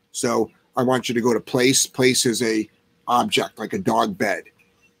 So I want you to go to place. Place is a object, like a dog bed.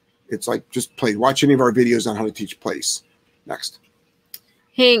 It's like just play. Watch any of our videos on how to teach place. Next.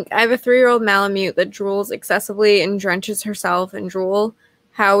 Hank, I have a 3-year-old Malamute that drools excessively and drenches herself in drool.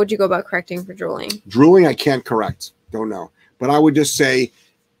 How would you go about correcting for drooling? Drooling, I can't correct. Don't know. But I would just say,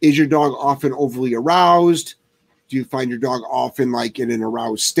 is your dog often overly aroused? Do you find your dog often like in an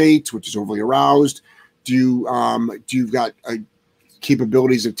aroused state, which is overly aroused? Do you've got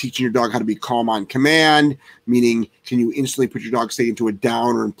capabilities of teaching your dog how to be calm on command? Meaning, can you instantly put your dog state into a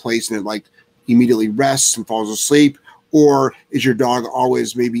down or in place and it like immediately rests and falls asleep? Or is your dog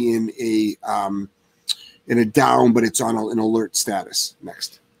always maybe in a down, but it's on an alert status?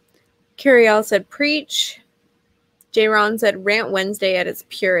 Next. Curiel said preach. J-Ron said rant Wednesday at its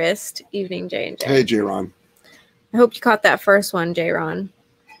purest. Evening, J&J. Hey, J-Ron. I hope you caught that first one, J-Ron.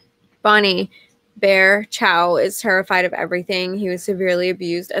 Bonnie, Bear Chow is terrified of everything. He was severely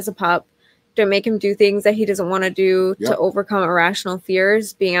abused as a pup. Don't make him do things that he doesn't want to do to overcome irrational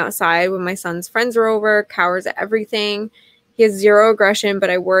fears. Being outside when my son's friends are over, cowers at everything. He has zero aggression, but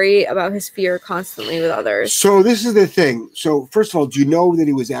I worry about his fear constantly with others. So this is the thing. So first of all, do you know that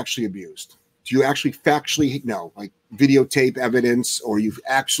he was actually abused? Do you actually factually know, like videotape evidence, or you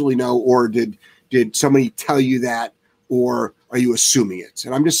actually know, or did somebody tell you that, or are you assuming it?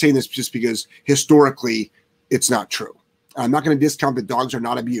 And I'm just saying this just because historically it's not true. I'm not going to discount that dogs are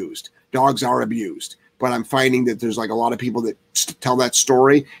not abused. Dogs are abused, but I'm finding that there's like a lot of people that tell that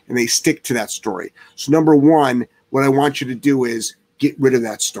story and they stick to that story. So number one, what I want you to do is get rid of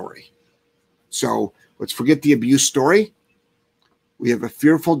that story. So let's forget the abuse story. We have a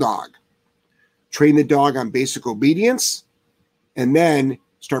fearful dog. Train the dog on basic obedience, and then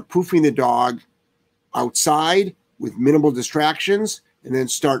start proofing the dog outside with minimal distractions, and then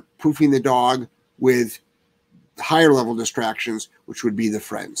start proofing the dog with higher level distractions, which would be the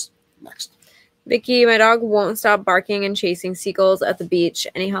friends. Next. Vicky, my dog won't stop barking and chasing seagulls at the beach.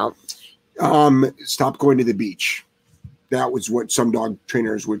 Any help? Stop going to the beach. That was what some dog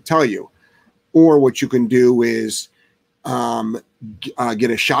trainers would tell you. Or what you can do is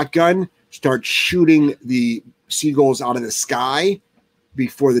get a shotgun, start shooting the seagulls out of the sky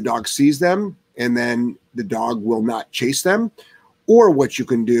before the dog sees them, and then the dog will not chase them. Or what you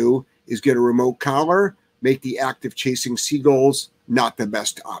can do is get a remote collar, make the act of chasing seagulls not the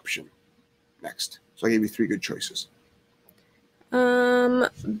best option. Next. So I gave you 3 good choices.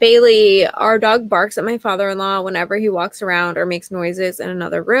 Bailey, our dog barks at my father-in-law whenever he walks around or makes noises in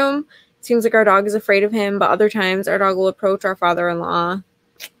another room. Seems like our dog is afraid of him, but other times our dog will approach our father-in-law.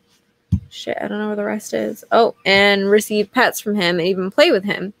 Shit, I don't know where the rest is. Oh, and receive pets from him and even play with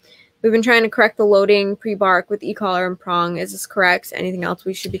him. We've been trying to correct the loading pre-bark with e-collar and prong. Is this correct? Anything else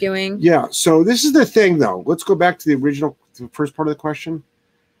we should be doing? Yeah, so this is the thing, though. Let's go back to the first part of the question.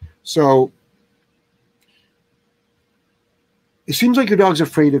 So it seems like your dog's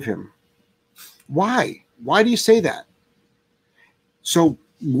afraid of him. Why? Why do you say that? So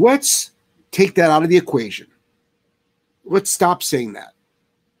let's take that out of the equation. Let's stop saying that.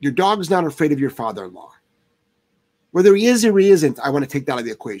 Your dog's not afraid of your father-in-law. Whether he is or he isn't, I want to take that out of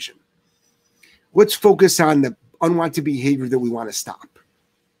the equation. Let's focus on the unwanted behavior that we want to stop,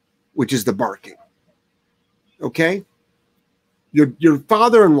 which is the barking. Okay? Your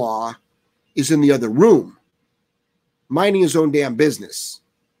father-in-law is in the other room, minding his own damn business.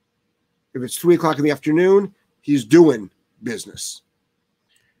 If it's 3 o'clock in the afternoon, he's doing business.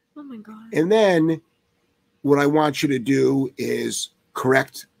 Oh my God. And then what I want you to do is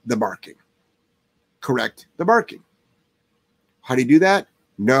correct the barking. Correct the barking. How do you do that?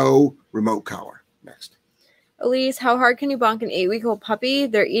 No remote collar. Next. Elise, how hard can you bonk an 8-week-old puppy?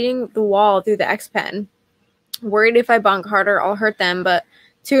 They're eating the wall through the X-Pen. Worried if I bonk harder, I'll hurt them, but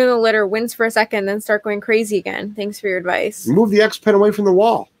 2 in the litter wins for a second, then start going crazy again. Thanks for your advice. Move the X-Pen away from the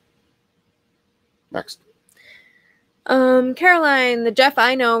wall. Next. Caroline, the Jeff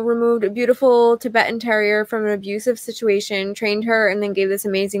I know removed a beautiful Tibetan Terrier from an abusive situation, trained her, and then gave this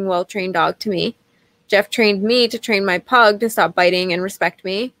amazing, well-trained dog to me. Jeff trained me to train my pug to stop biting and respect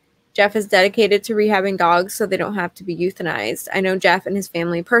me. Jeff is dedicated to rehabbing dogs so they don't have to be euthanized. I know Jeff and his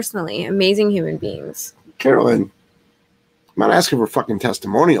family personally. Amazing human beings. Carolyn, I'm not asking for fucking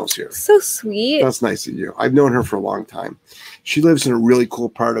testimonials here. So sweet. That's nice of you. I've known her for a long time. She lives in a really cool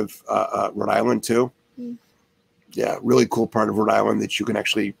part of Rhode Island, too. Mm. Yeah, really cool part of Rhode Island that you can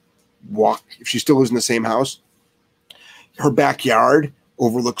actually walk. If she still lives in the same house, her backyard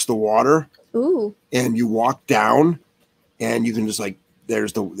overlooks the water. Ooh. And you walk down and you can just like,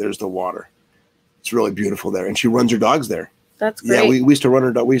 there's the water. It's really beautiful there. And she runs her dogs there. That's great. Yeah, we used to run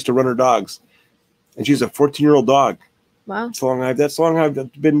her dogs. And she's a 14-year-old dog. Wow. That's long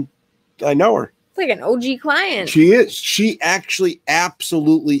I've been, I know her. It's like an OG client. She is. She actually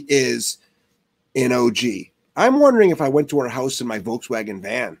absolutely is an OG. I'm wondering if I went to her house in my Volkswagen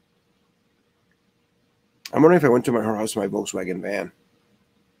van.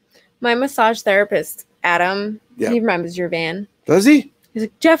 My massage therapist, Adam, Yeah. he remembers your van. Does he? He's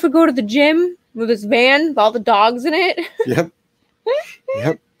like, Jeff would go to the gym with his van with all the dogs in it. Yep.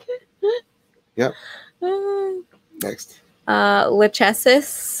 Yep. Next.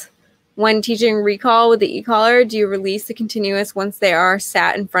 Lachesis. When teaching recall with the e-collar, do you release the continuous once they are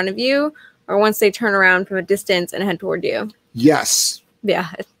sat in front of you or once they turn around from a distance and head toward you? Yes. Yeah,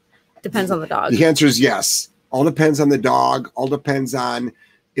 it depends on the dog. The answer is yes. All depends on the dog. All depends on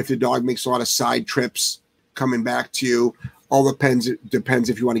if the dog makes a lot of side trips coming back to you. All depends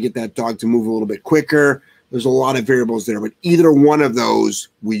if you want to get that dog to move a little bit quicker. There's a lot of variables there, but either one of those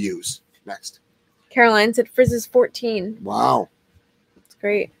we use. Next. Caroline said Frizz is 14. Wow. That's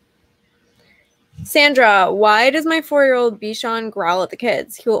great. Sandra, why does my 4-year-old Bichon growl at the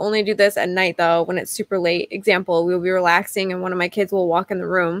kids? He will only do this at night, though, when it's super late. Example, we will be relaxing and one of my kids will walk in the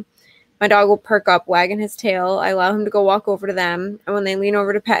room. My dog will perk up, wagging his tail. I allow him to go walk over to them, and when they lean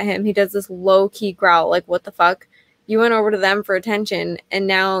over to pet him, he does this low-key growl, like, what the fuck? You went over to them for attention, and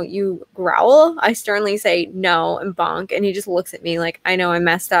now you growl? I sternly say no and bonk, and he just looks at me like, I know I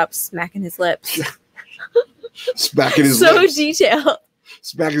messed up, smacking his lips. Smacking his so lips. detailed.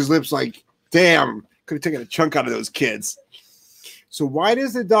 Smacking his lips like, damn, could have taken a chunk out of those kids. So why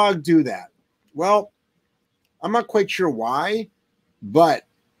does the dog do that? Well, I'm not quite sure why, but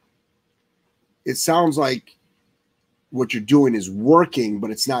it sounds like what you're doing is working, but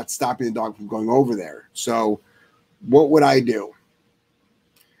it's not stopping the dog from going over there. So what would I do?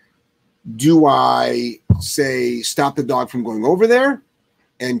 Do I say stop the dog from going over there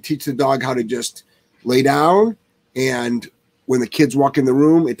and teach the dog how to just lay down, and when the kids walk in the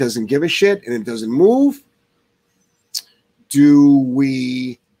room, it doesn't give a shit and it doesn't move? Do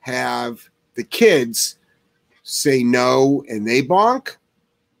we have the kids say no and they bonk?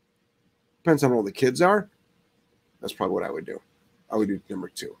 Depends on how old the kids are. That's probably what I would do. I would do number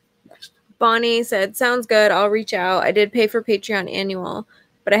 2. Next. Bonnie said, sounds good. I'll reach out. I did pay for Patreon annual,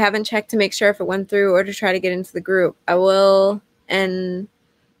 but I haven't checked to make sure if it went through or to try to get into the group. I will, and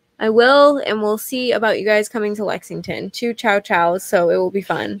we'll see about you guys coming to Lexington. 2 chow chows, so it will be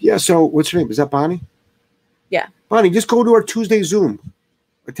fun. Yeah, so what's your name? Is that Bonnie? Yeah. Bonnie, just go to our Tuesday Zoom.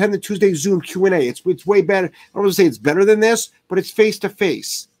 Attend the Tuesday Zoom Q&A. It's way better. I don't want to say it's better than this, but it's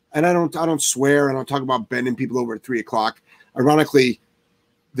face-to-face. And I don't swear, and I don't talk about bending people over at 3 o'clock. Ironically,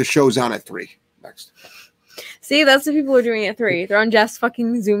 the show's on at 3. Next. See, that's what people are doing at 3. They're on Jeff's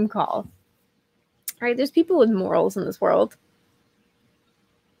fucking Zoom call. All right, there's people with morals in this world.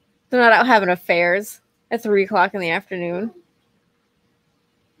 They're not out having affairs at 3 o'clock in the afternoon.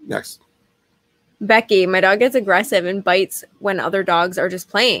 Next. Becky, my dog gets aggressive and bites when other dogs are just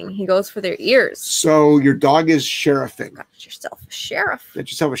playing. He goes for their ears. So your dog is sheriffing. Got yourself a sheriff.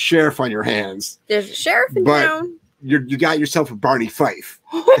 Get yourself a sheriff on your hands. There's a sheriff in But town. you got yourself a Barney Fife.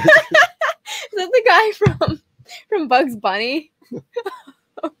 Is that the guy from Bugs Bunny?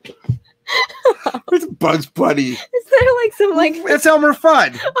 Where's Bugs Bunny? Is there like some like That's Elmer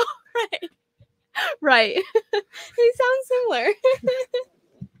Fudd. right. They sound similar.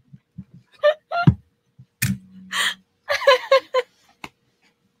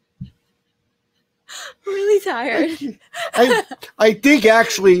 Really tired. I think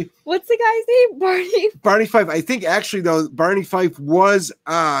actually What's the guy's name? Barney Fife. I think actually though Barney Fife was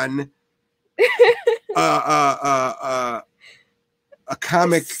on a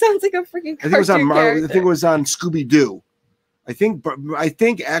comic. Sounds like a freaking I think it was on character. I think it was on Scooby Doo. I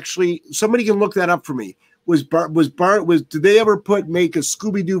think actually somebody can look that up for me. Did they ever make a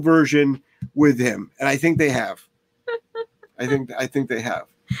Scooby Doo version with him? And I think they have. I think they have.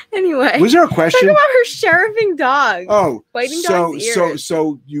 Anyway, Was there a question? talk about her sheriffing dog. Oh, biting dogs' ears.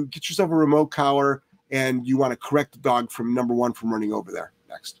 so you get yourself a remote collar and you want to correct the dog from number 1 from running over there.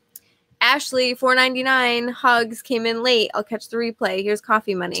 Next. Ashley, $4.99. Hugs came in late. I'll catch the replay. Here's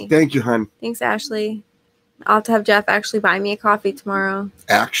coffee money. Thank you, hon. Thanks, Ashley. I'll have to have Jeff actually buy me a coffee tomorrow.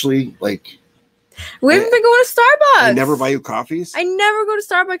 Actually, like We haven't been going to Starbucks. I never buy you coffees. I never go to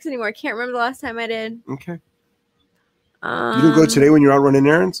Starbucks anymore. I can't remember the last time I did. Okay. You didn't go today when you're out running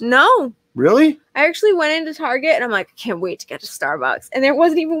errands? No. Really? I actually went into Target and I'm like, I can't wait to get to Starbucks. And there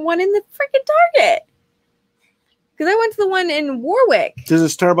wasn't even one in the freaking Target. Because I went to the one in Warwick. There's a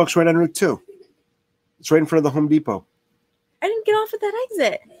Starbucks right on Route 2. It's right in front of the Home Depot. I didn't get off at that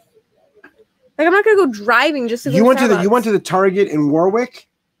exit. Like, I'm not going to go driving just to go You to went Starbucks. you went to the Target in Warwick?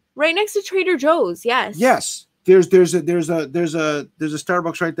 Right next to Trader Joe's, yes. Yes. There's a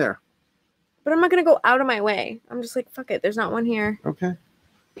Starbucks right there. But I'm not going to go out of my way. I'm just like, fuck it. There's not one here. Okay.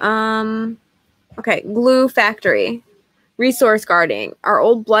 Okay. Glue Factory. Resource guarding. Our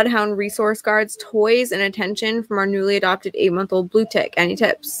old Bloodhound resource guards toys and attention from our newly adopted 8-month-old Blue Tick. Any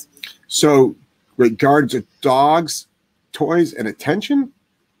tips? So regards to dogs, toys, and attention.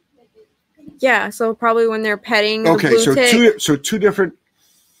 Yeah, so probably when they're petting. Okay, the blue tick. two different.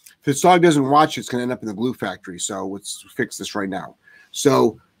 If this dog doesn't watch, it's going to end up in the glue factory. So let's fix this right now.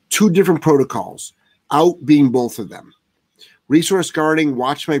 So 2 different protocols. Out being both of them. Resource guarding.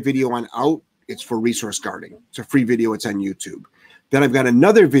 Watch my video on out. It's for resource guarding. It's a free video. It's on YouTube. Then I've got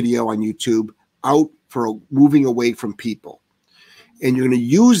another video on YouTube, out for moving away from people. And you're going to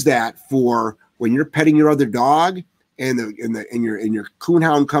use that for when you're petting your other dog and your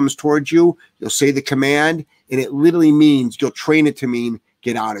coonhound comes towards you, you'll say the command, and it literally means you'll train it to mean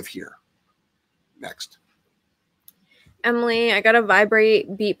get out of here. Next. Emily, I got a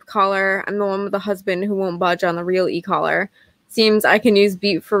vibrate beep collar. I'm the one with the husband who won't budge on the real e-collar. Seems I can use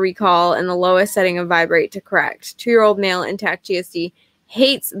beep for recall and the lowest setting of vibrate to correct. 2-year-old male intact GSD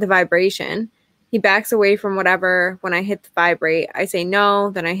hates the vibration. He backs away from whatever when I hit the vibrate. I say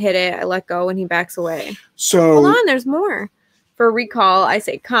no, then I hit it, I let go, and he backs away. So hold on, there's more. For recall, I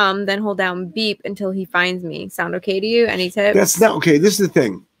say come, then hold down beep until he finds me. Sound okay to you? Any tips? That's not okay. This is the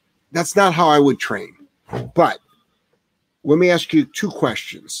thing. That's not how I would train. But let me ask you 2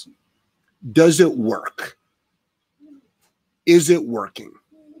 questions. Does it work? Is it working?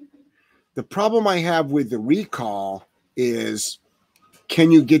 The problem I have with the recall is,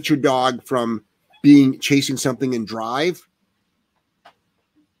 can you get your dog from chasing something and drive?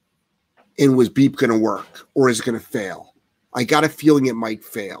 And was beep going to work, or is it going to fail? I got a feeling it might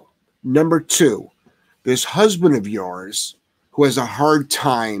fail. Number 2, this husband of yours who has a hard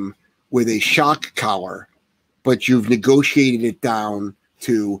time with a shock collar, but you've negotiated it down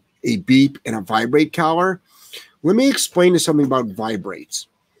to a beep and a vibrate collar. Let me explain to something about vibrates.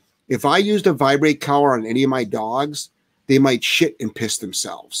 If I used a vibrate collar on any of my dogs, they might shit and piss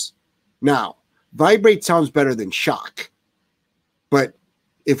themselves. Now, vibrate sounds better than shock. But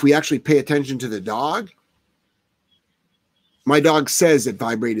if we actually pay attention to the dog, my dog says that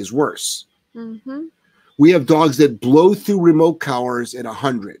vibrate is worse. Mm-hmm. We have dogs that blow through remote collars at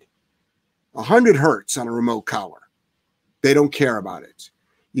 100. 100 hertz on a remote collar. They don't care about it.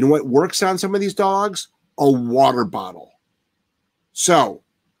 You know what works on some of these dogs? A water bottle. So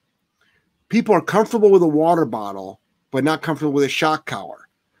people are comfortable with a water bottle, but not comfortable with a shock collar.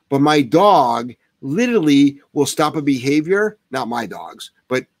 But my dog literally will stop a behavior, not my dogs,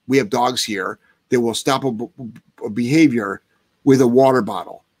 but we have dogs here that will stop a behavior with a water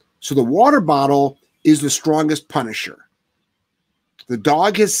bottle. So the water bottle is the strongest punisher. The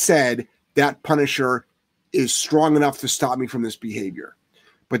dog has said that punisher is strong enough to stop me from this behavior,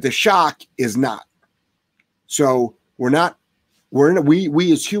 but the shock is not. So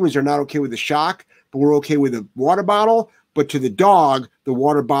we as humans are not okay with the shock, but we're okay with the water bottle. But to the dog, the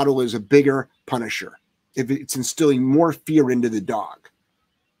water bottle is a bigger punisher if it's instilling more fear into the dog.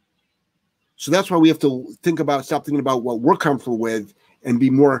 So that's why we have to stop thinking about what we're comfortable with and be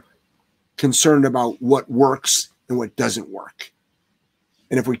more concerned about what works and what doesn't work.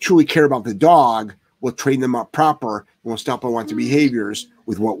 And if we truly care about the dog, we'll train them up proper and we'll stop unwanted behaviors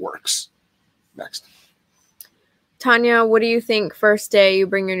with what works. Next. Tanya, what do you think first day you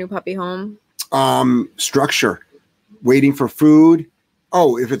bring your new puppy home? Structure. Waiting for food.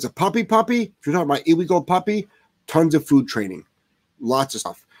 Oh, if it's a puppy, if you're talking about illegal puppy, tons of food training. Lots of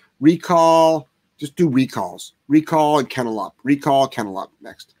stuff. Recall. Just do recalls. Recall and kennel up. Recall, kennel up.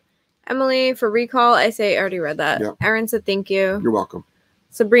 Next. Emily, for recall, I say I already read that. Yep. Erin said thank you. You're welcome.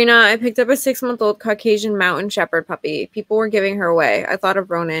 Sabrina, I picked up a 6-month-old Caucasian Mountain Shepherd puppy. People were giving her away. I thought of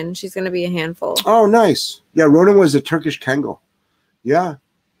Ronan. She's going to be a handful. Oh, nice. Yeah, Ronan was a Turkish Kangol. Yeah.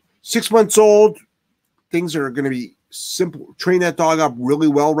 6 months old. Things are going to be simple. Train that dog up really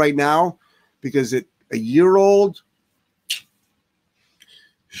well right now because at a year old,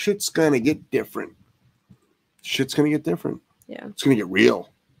 shit's going to get different. Shit's going to get different. Yeah. It's going to get real.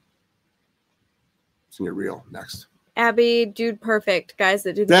 It's going to get real. Next. Abby, dude, perfect. Guys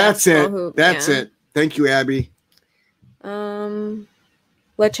that do the That's basketball it. hoop. That's yeah. it. Thank you, Abby.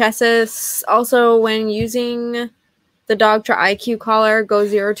 Lachesis, also when using the Dogtra IQ collar, go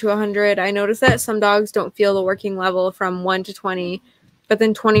 0 to 100. I noticed that some dogs don't feel the working level from 1 to 20, but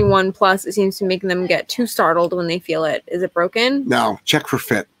then 21 plus, it seems to make them get too startled when they feel it. Is it broken? No, check for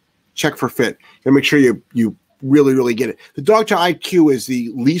fit. Check for fit. And make sure you really, really get it. The Dogtra IQ is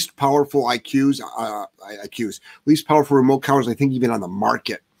the least powerful least powerful remote collars, I think, even on the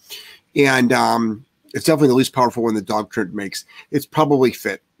market. And it's definitely the least powerful one the Dogtra makes. It's probably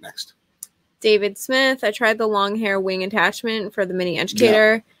fit. Next. David Smith, I tried the long hair wing attachment for the mini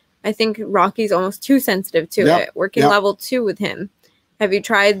educator. Yeah. I think Rocky's almost too sensitive to it. Working level 2 with him. Have you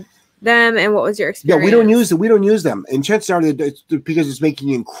tried them, and what was your Yeah, experience? we don't use them. We don't use them. And chances are that it's because it's making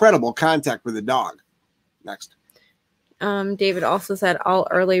incredible contact with the dog. Next. David also said, all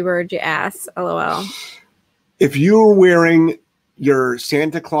early bird, you ass. LOL. If you're wearing your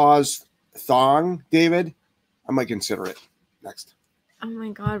Santa Claus thong, David, I might consider it. Next. Oh my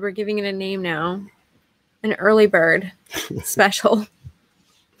God, we're giving it a name now. An early bird special.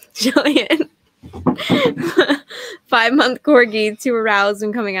 Jillian. 5-month corgi, too aroused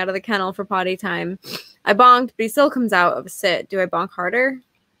when coming out of the kennel for potty time. I bonked, but he still comes out of a sit. Do I bonk harder?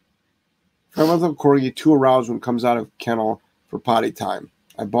 5-month corgi, too aroused when comes out of kennel for potty time.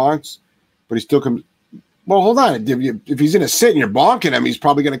 I bonked, but he still comes. Well, hold on. If he's in a sit and you're bonking him, he's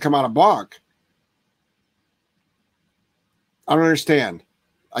probably going to come out of bonk. I don't understand.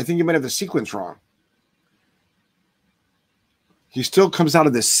 I think you might have the sequence wrong. He still comes out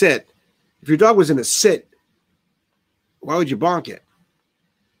of the sit. If your dog was in a sit, why would you bonk it?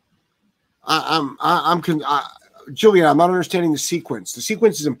 Jillian, I'm not understanding the sequence. The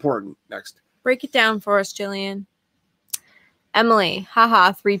sequence is important. Next. Break it down for us, Jillian. Emily,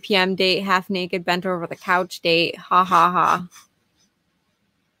 haha, 3 p.m. date, half naked, bent over the couch date, ha ha ha.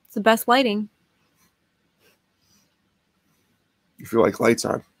 It's the best lighting. You feel like lights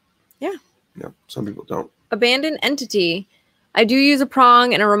on? Yeah. Yeah, some people don't. Abandoned entity. I do use a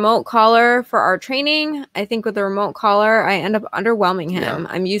prong and a remote collar for our training. I think with the remote collar, I end up underwhelming him.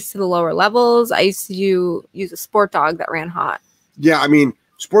 Yeah. I'm used to the lower levels. I used to use a sport dog that ran hot. Yeah, I mean,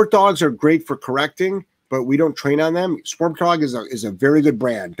 sport dogs are great for correcting, but we don't train on them. Sport dog is a very good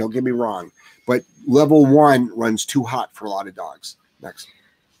brand. Don't get me wrong. But level 1 runs too hot for a lot of dogs. Next.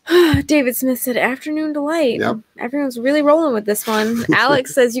 David Smith said, afternoon delight. Yep. Everyone's really rolling with this one.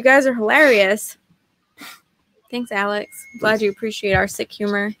 Alex says, you guys are hilarious. Thanks, Alex. Glad you appreciate our sick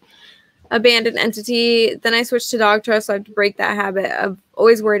humor. Abandoned entity. Then I switched to dog trust, so I have to break that habit. I'm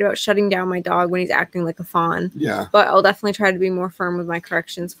always worried about shutting down my dog when he's acting like a fawn. Yeah. But I'll definitely try to be more firm with my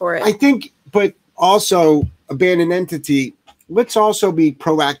corrections for it. I think, but also abandoned entity, let's also be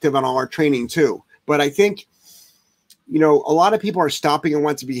proactive on all our training too. But I think, you know, a lot of people are stopping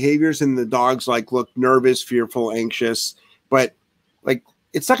unwanted behaviors and the dog's like, look, nervous, fearful, anxious, but like,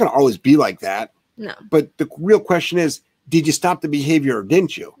 it's not going to always be like that. No. But the real question is, did you stop the behavior or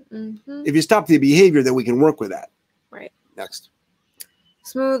didn't you? Mm-hmm. If you stop the behavior, then we can work with that. Right. Next.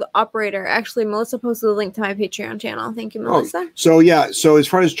 Smooth operator. Actually, Melissa posted a link to my Patreon channel. Thank you, Melissa. So yeah. So as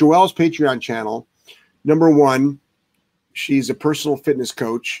far as Joelle's Patreon channel, number 1, she's a personal fitness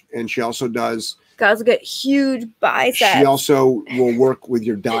coach, and she also does. Guys get huge biceps. She also will work with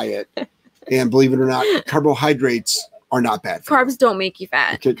your diet, and believe it or not, carbohydrates are not bad. Carbs don't make you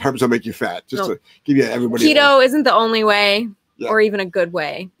fat. Okay, carbs don't make you fat. Just Nope. to give you everybody. Keto isn't the only way, Yeah. or even a good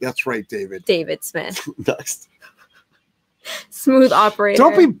way. That's right, David. David Smith. Next. Smooth operator.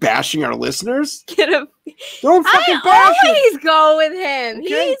 Don't be bashing our listeners. Get him. Don't fucking bash him. I always go with him.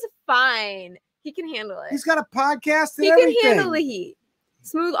 Okay. He's fine. He can handle it. He's got a podcast and He everything. can handle the heat.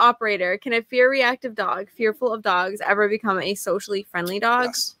 Smooth operator. Can a fear-reactive dog, fearful of dogs, ever become a socially friendly dog?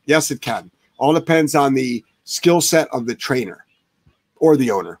 Yes. Yes, it can. All depends on the skill set of the trainer or the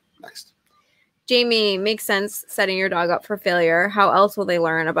owner. Next. Jamie, makes sense setting your dog up for failure. How else will they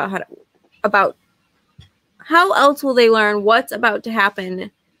learn how else will they learn what's about to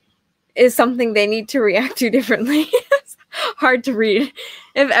happen is something they need to react to differently. It's hard to read.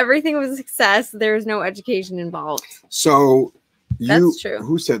 If everything was a success, there's no education involved. So That's true.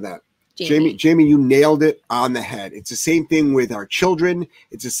 Who said that? Jamie, you nailed it on the head. It's the same thing with our children.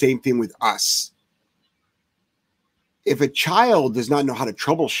 It's the same thing with us. If a child does not know how to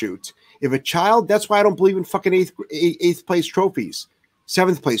troubleshoot, that's why I don't believe in fucking eighth place trophies,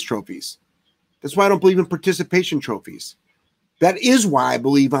 7th place trophies. That's why I don't believe in participation trophies. That is why I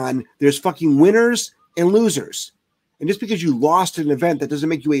believe there's fucking winners and losers. And just because you lost an event, that doesn't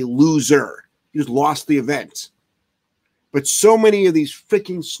make you a loser. You just lost the event. But so many of these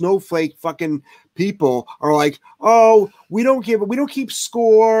freaking snowflake fucking people are like, oh, we don't keep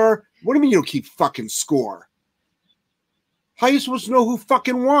score. What do you mean you don't keep fucking score? How are you supposed to know who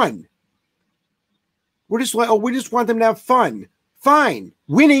fucking won? We're just like, oh, we just want them to have fun. Fine.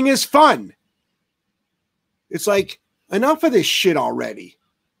 Winning is fun. It's like, enough of this shit already.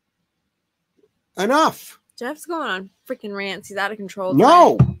 Enough. Jeff's going on freaking rants. He's out of control.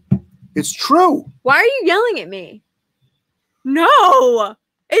 No, it's true. Why are you yelling at me? No,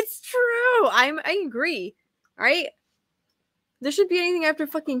 it's true. I agree. All right. There should be anything after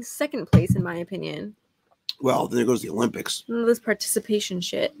fucking 2nd place, in my opinion. Well, there goes the Olympics. None of this participation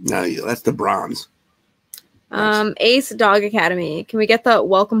shit. No, that's the bronze. Ace Dog Academy. Can we get the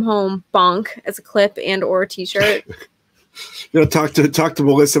welcome home bonk as a clip and or a t-shirt? You know, talk to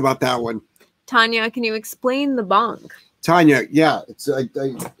Melissa about that one. Tanya, can you explain the bonk? Tanya, yeah, it's a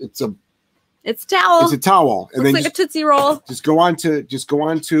towel. It's a towel, and Looks then like a Tootsie Roll. Just go on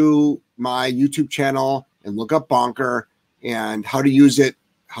to my YouTube channel and look up Bonker and how to use it,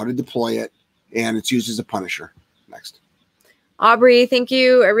 how to deploy it, and it's used as a punisher. Next. Aubrey, thank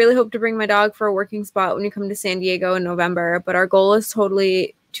you. I really hope to bring my dog for a working spot when you come to San Diego in November, but our goal is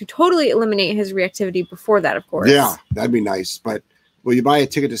totally eliminate his reactivity before that, of course. Yeah, that'd be nice. But will you buy a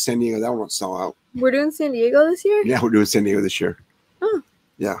ticket to San Diego? That won't sell out. We're doing San Diego this year? Yeah, we're doing San Diego this year. Oh.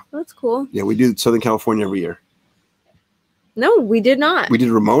 Yeah. That's cool. Yeah, we do Southern California every year. No, we did not. We did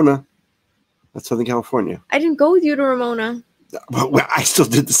Ramona. That's Southern California. I didn't go with you to Ramona. But I still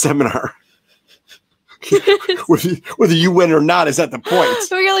did the seminar. whether you win or not is at the point.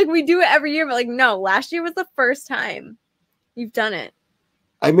 So you're like, we do it every year, but like, no, last year was the first time you've done it.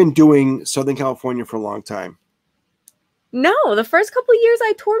 I've been doing Southern California for a long time. No, the first couple of years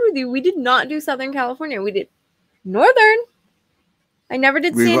I toured with you, we did not do Southern California. We did Northern. I never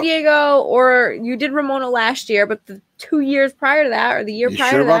did San Diego, or you did Ramona last year, but the 2 years prior to that, or the year prior to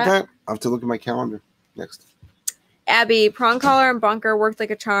that. You sure about that? I'll have to look at my calendar. Next. Abby, prong collar and bunker worked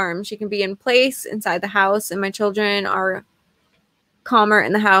like a charm. She can be in place inside the house, and my children are calmer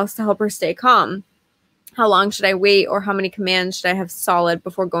in the house to help her stay calm. How long should I wait, or how many commands should I have solid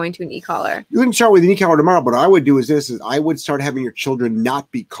before going to an e-collar? You can start with an e-collar tomorrow, but what I would do is I would start having your children not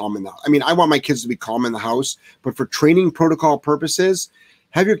be calm in the house. I mean, I want my kids to be calm in the house, but for training protocol purposes,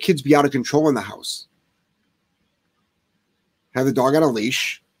 have your kids be out of control in the house. Have the dog on a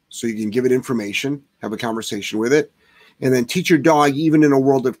leash so you can give it information, have a conversation with it, and then teach your dog, even in a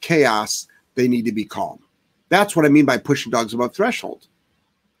world of chaos, they need to be calm. That's what I mean by pushing dogs above threshold.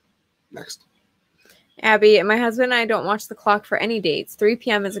 Next. Abby, my husband and I don't watch the clock for any dates. 3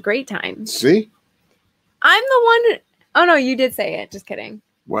 p.m. is a great time. See? I'm the one. Oh, no, you did say it. Just kidding.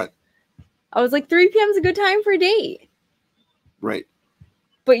 What? I was like, 3 p.m. is a good time for a date. Right.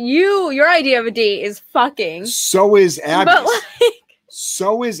 But your idea of a date is fucking. So is Abby's. But like.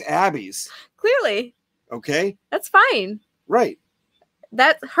 So is Abby's. Clearly. Okay? That's fine. Right.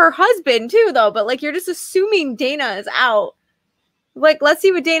 That's her husband, too, though. But like, you're just assuming Dana is out. Like, let's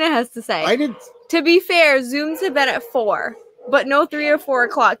see what Dana has to say. I didn't. To be fair, Zooms have been at 4, but no 3 or 4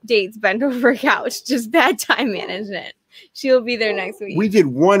 o'clock dates bent over a couch. Just bad time management. She'll be there next week. We did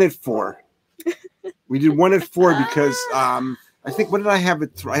 1 at 4. We did 1 at 4 because I think, what did I have?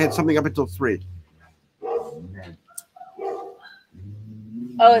 I had something up until 3.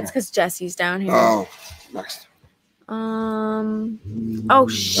 Oh, it's because Jesse's down here. Oh, next. Oh,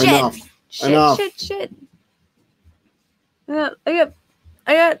 shit. Shit. I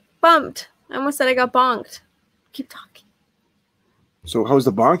got bumped. I almost said I got bonked. Keep talking. So how's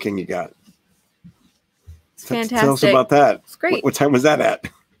the bonking you got? It's fantastic. Tell us about that. It's great. What time was that at?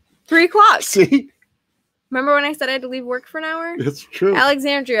 3 o'clock. See? Remember when I said I had to leave work for an hour? That's true.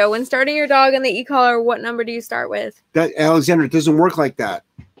 Alexandria, when starting your dog on the e-collar, what number do you start with? That Alexandria, it doesn't work like that.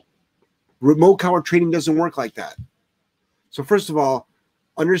 Remote collar training doesn't work like that. So first of all,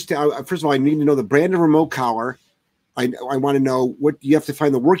 understand. First of all, I need to know the brand of remote collar. I want to know what you have to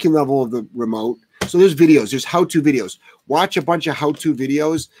find the working level of the remote. So there's videos, there's how-to videos. Watch a bunch of how-to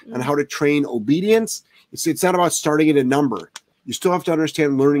videos on how to train obedience. It's not about starting at a number. You still have to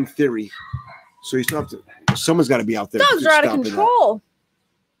understand learning theory. So you still have to. Someone's got to be out there. Dogs are out of control.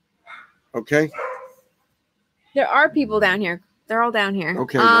 Okay. There are people down here. They're all down here.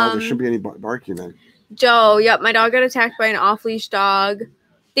 Okay. Well, there shouldn't be any barking then. Joe, yep, my dog got attacked by an off-leash dog.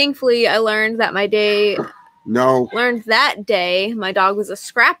 Thankfully, I learned that my dog was a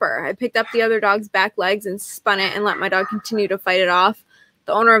scrapper. I picked up the other dog's back legs and spun it and let my dog continue to fight it off.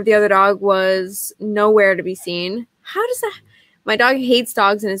 The owner of the other dog was nowhere to be seen. How does that? My dog hates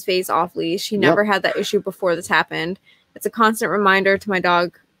dogs in his face off leash. He never had that issue before this happened. It's a constant reminder to my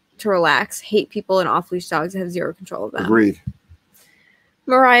dog to relax. Hate people and off leash dogs, have zero control of them. Agreed.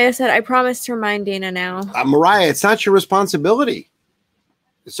 Mariah said, I promise to remind Dana now. Mariah, it's not your responsibility.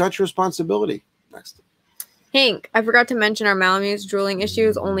 It's not your responsibility. Next. Hank, I forgot to mention our Malamute drooling issue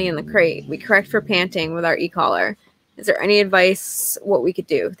is only in the crate. We correct for panting with our e-collar. Is there any advice what we could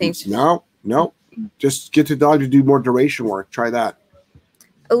do? Thanks. No. Just get the dog to do more duration work. Try that.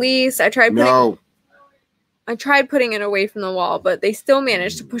 Elise, I tried putting it away from the wall, but they still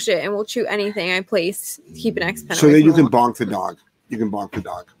managed to push it and will chew anything I place to keep an X pen. So then you can bonk the dog. You can bonk the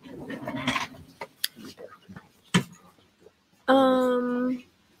dog.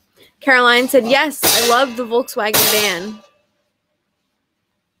 Caroline said, yes, I love the Volkswagen van.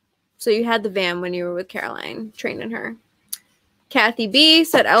 So you had the van when you were with Caroline, training her. Kathy B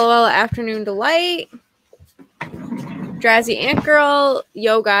said, LOL, afternoon delight. Drowsy Ant Girl,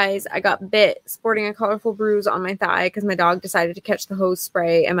 yo guys, I got bit, sporting a colorful bruise on my thigh because my dog decided to catch the hose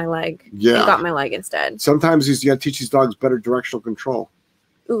spray in my leg. Yeah. And got my leg instead. Sometimes you got to teach these dogs better directional control.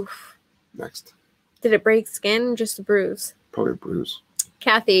 Oof. Next. Did it break skin? Just a bruise. Probably a bruise.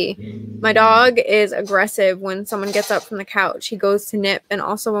 Kathy, my dog is aggressive when someone gets up from the couch. He goes to nip, and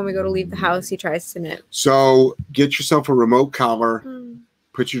also when we go to leave the house, he tries to nip. So get yourself a remote collar,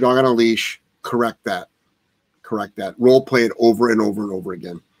 put your dog on a leash, correct that. Correct that. Role play it over and over and over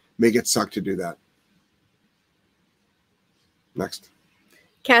again. Make it suck to do that. Next.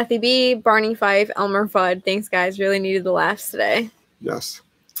 Kathy B, Barney Fife, Elmer Fudd. Thanks, guys. Really needed the laughs today. Yes.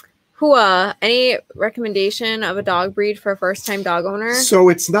 Hua, any recommendation of a dog breed for a first-time dog owner? So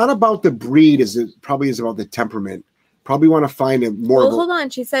it's not about the breed, as it probably is about the temperament. Probably want to find a more. Well, hold on.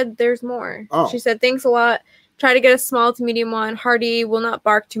 She said there's more. Oh. She said, thanks a lot. Try to get a small to medium one. Hardy, will not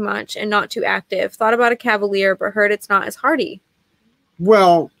bark too much, and not too active. Thought about a Cavalier, but heard it's not as hardy.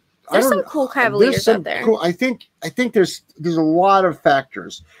 Well, there's some cool Cavaliers out there. Cool, I think there's a lot of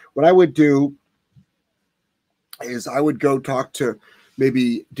factors. What I would do is I would go talk to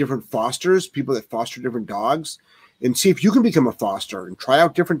maybe different fosters, people that foster different dogs, and see if you can become a foster and try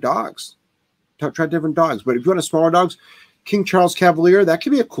out different dogs. Try different dogs. But if you want a smaller dogs, King Charles Cavalier, that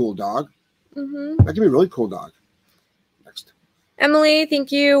could be a cool dog. That could be a really cool dog. Next. Emily,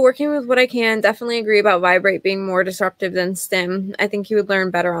 thank you. Working with what I can. Definitely agree about Vibrate being more disruptive than Stim. I think you would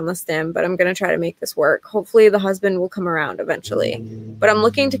learn better on the Stim, but I'm going to try to make this work. Hopefully the husband will come around eventually. But I'm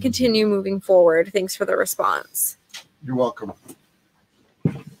looking to continue moving forward. Thanks for the response. You're welcome.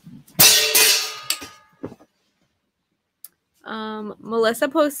 Melissa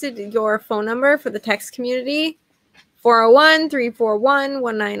posted your phone number for the text community.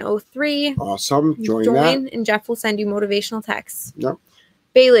 401-341-1903. Awesome. Join that. And Jeff will send you motivational texts. Yep.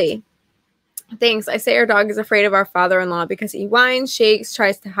 Bailey, thanks. I say our dog is afraid of our father-in-law because he whines, shakes,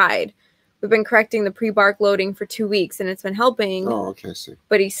 tries to hide. We've been correcting the pre-bark loading for 2 weeks, and it's been helping. Oh, okay. I see.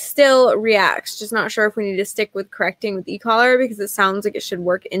 But he still reacts. Just not sure if we need to stick with correcting with e-collar because it sounds like it should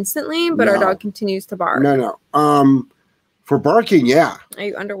work instantly, but our dog continues to bark. No. For barking, yeah. Are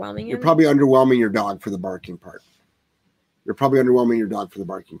you underwhelming him? You're probably underwhelming your dog for the barking part.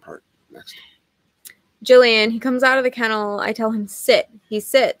 Next. Jillian, he comes out of the kennel. I tell him sit. He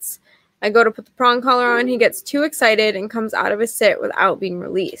sits. I go to put the prong collar on. He gets too excited and comes out of his sit without being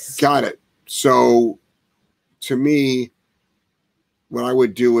released. Got it. So to me, what I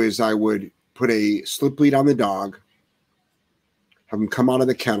would do is I would put a slip lead on the dog, have him come out of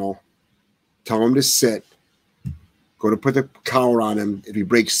the kennel, tell him to sit, go to put the collar on him. If he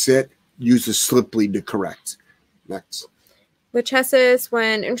breaks sit, use the slip lead to correct. Next. Lachesis,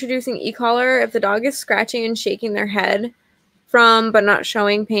 when introducing e-collar, if the dog is scratching and shaking their head from but not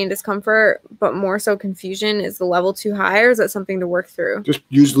showing pain, discomfort, but more so confusion, is the level too high, or is that something to work through? Just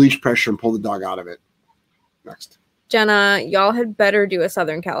use leash pressure and pull the dog out of it. Next. Jenna, y'all had better do a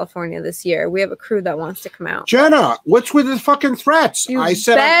Southern California this year. We have a crew that wants to come out. Jenna, what's with the fucking threats? I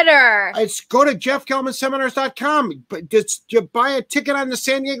said better. I go to jeffgelmanseminars.com. But just you buy a ticket on the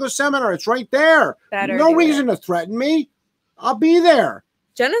San Diego seminar. It's right there. Better no reason to threaten me. I'll be there.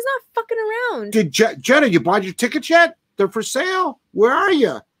 Jenna's not fucking around. Jenna, you bought your tickets yet? They're for sale. Where are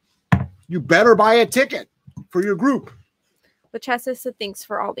you? You better buy a ticket for your group. Lachesis said thanks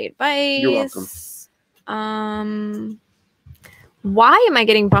for all the advice. You're welcome. Why am I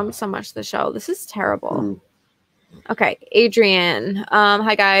getting bumped so much this show? This is terrible. Okay, Adrian.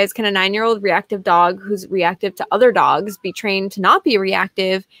 Hi guys. Can a 9-year-old reactive dog who's reactive to other dogs be trained to not be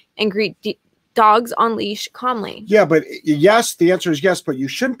reactive and greet dogs on leash calmly? Yeah, but yes, the answer is yes, but you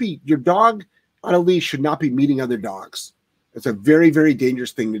shouldn't be, your dog on a leash should not be meeting other dogs. It's a very, very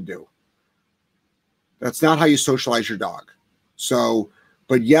dangerous thing to do. That's not how you socialize your dog. So,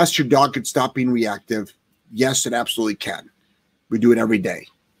 but yes, your dog could stop being reactive. Yes, it absolutely can. We do it every day.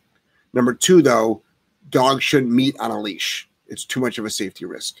 Number 2, though, dogs shouldn't meet on a leash. It's too much of a safety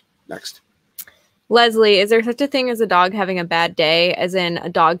risk. Next. Leslie, is there such a thing as a dog having a bad day? As in, a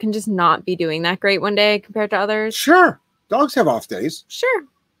dog can just not be doing that great one day compared to others? Sure. Dogs have off days. Sure.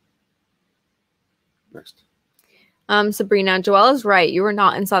 Next. Sabrina, Joelle is right. You were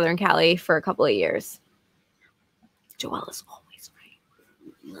not in Southern Cali for a couple of years. Joelle is always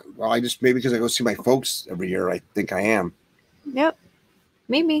right. Well, maybe because I go see my folks every year, I think I am. Yep.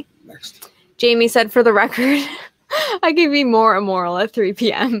 Maybe. Next. Jamie said, for the record, I can be more immoral at 3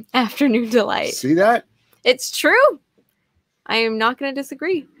 p.m. Afternoon delight. See that? It's true. I am not going to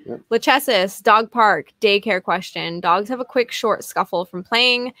disagree. Yep. Lachesis, dog park, daycare question. Dogs have a quick, short scuffle from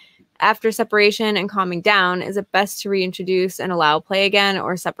playing. After separation and calming down, is it best to reintroduce and allow play again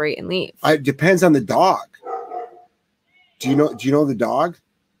or separate and leave? It depends on the dog. Do you know the dog?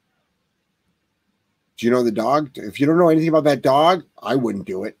 Do you know the dog? If you don't know anything about that dog, I wouldn't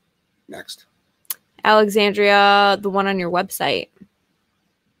do it. Next. Alexandria, the one on your website.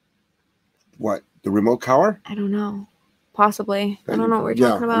 What? The remote collar? I don't know. Possibly. I don't know what you're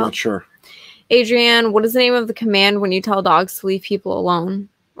talking about. I'm not sure. Adrienne, what is the name of the command when you tell dogs to leave people alone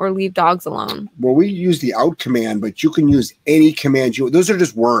or leave dogs alone? Well, we use the out command, but you can use any command. Those are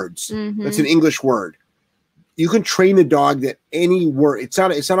just words. Mhm. That's an English word. You can train a dog that any word. It's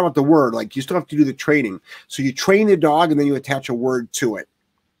not about the word. Like, you still have to do the training. So you train the dog and then you attach a word to it.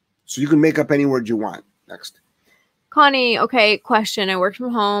 So you can make up any word you want. Next. Connie, okay, question. I work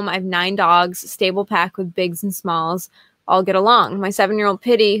from home. I have 9 dogs, stable pack with bigs and smalls. All get along. My 7-year-old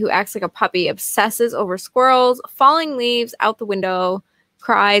Pitty, who acts like a puppy, obsesses over squirrels, falling leaves out the window,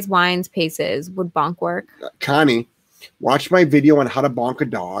 cries, whines, paces. Would bonk work? Connie, watch my video on how to bonk a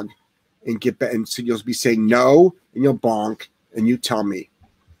dog and get back. And so you'll be saying no and you'll bonk and you tell me.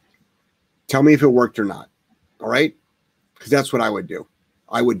 Tell me if it worked or not. All right? Because that's what I would do.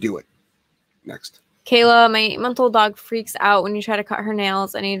 I would do it. Next. Kayla, my 8-month-old dog freaks out when you try to cut her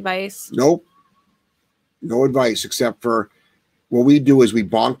nails. Any advice? Nope. No advice except for what we do is we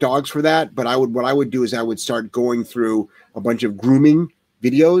bonk dogs for that. But what I would do is I would start going through a bunch of grooming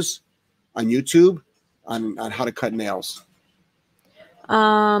videos on YouTube on how to cut nails.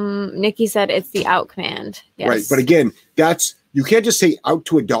 Nikki said it's the out command. Yes. Right. But again, you can't just say out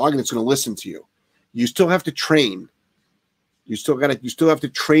to a dog and it's going to listen to you. You still have to train. You still have to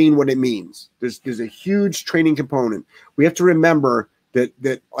train what it means. There's a huge training component. We have to remember that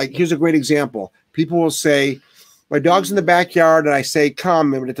like, here's a great example. People will say, my dog's in the backyard, and I say,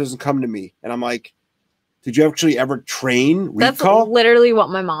 come, but it doesn't come to me. And I'm like, did you actually ever train recall? That's literally what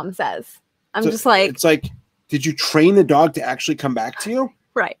my mom says. Just like, it's like, did you train the dog to actually come back to you?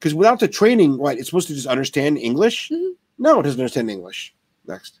 Right. Because without the training, it's supposed to just understand English? Mm-hmm. No, it doesn't understand English.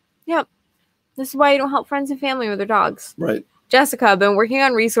 Next. Yep. This is why you don't help friends and family with their dogs. Right. Jessica, been working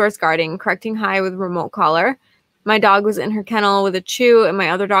on resource guarding, correcting high with remote collar. My dog was in her kennel with a chew, and my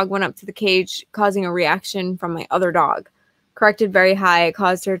other dog went up to the cage, causing a reaction from my other dog. Corrected very high. It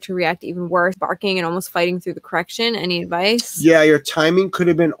caused her to react even worse, barking and almost fighting through the correction. Any advice? Yeah, your timing could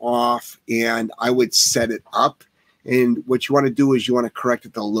have been off, and I would set it up. And what you want to do is you want to correct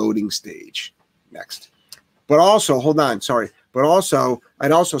at the loading stage. Next. But also, hold on, sorry. But also,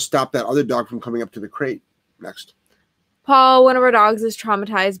 I'd also stop that other dog from coming up to the crate. Next. Paul, one of our dogs is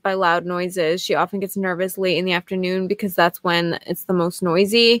traumatized by loud noises. She often gets nervous late in the afternoon because that's when it's the most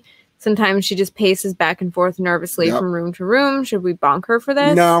noisy. Sometimes she just paces back and forth nervously from room to room. Should we bonk her for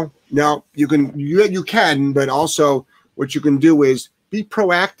this? No. You can, but also what you can do is be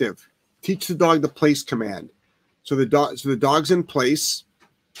proactive. Teach the dog the place command. So the dog's in place,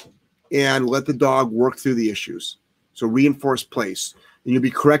 and let the dog work through the issues. So reinforce place. And you'll be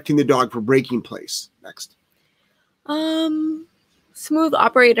correcting the dog for breaking place. Next. Smooth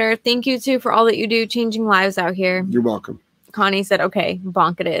operator, thank you too for all that you do, changing lives out here. You're welcome. Connie said, okay,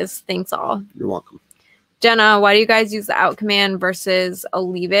 bonk it is. Thanks all. You're welcome. Jenna, why do you guys use the out command versus a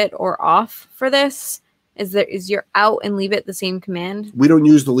leave it or off for this? Is your out and leave it the same command? We don't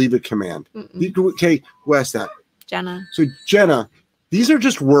use the leave it command. Okay, who asked that? Jenna. So Jenna, these are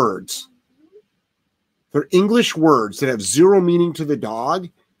just words. They're English words that have zero meaning to the dog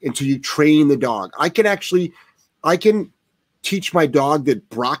until you train the dog. I can teach my dog that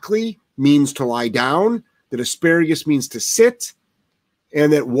broccoli means to lie down, that asparagus means to sit,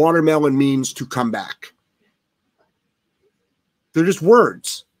 and that watermelon means to come back. They're just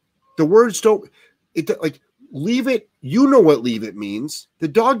words. The words like leave it. You know what leave it means. The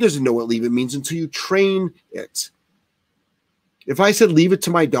dog doesn't know what leave it means until you train it. If I said leave it to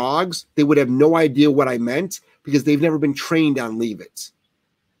my dogs, they would have no idea what I meant because they've never been trained on leave it.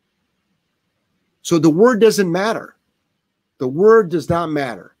 So the word doesn't matter. The word does not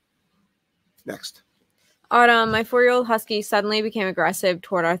matter. Next. Autumn, my 4-year-old husky suddenly became aggressive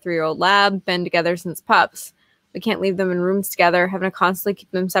toward our 3-year-old lab, been together since pups. We can't leave them in rooms together, having to constantly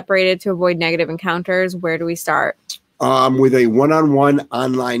keep them separated to avoid negative encounters. Where do we start? With a one-on-one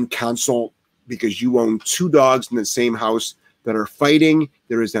online consult, because you own 2 dogs in the same house that are fighting.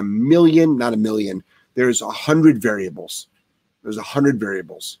 There is not a million. There's 100 variables. There's 100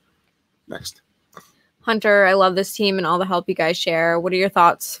 variables. Next. Hunter, I love this team and all the help you guys share. What are your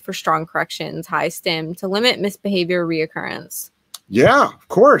thoughts for strong corrections, high stim, to limit misbehavior reoccurrence? Yeah, of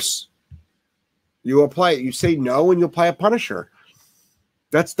course. You apply it. You say no, and you apply a punisher.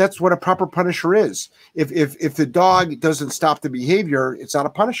 That's what a proper punisher is. If the dog doesn't stop the behavior, it's not a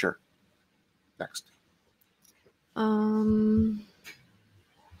punisher. Next.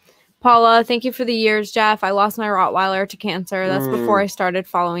 Paula, thank you for the years, Jeff. I lost my Rottweiler to cancer. That's before I started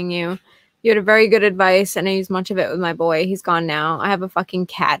following you. You had a very good advice, and I used much of it with my boy. He's gone now. I have a fucking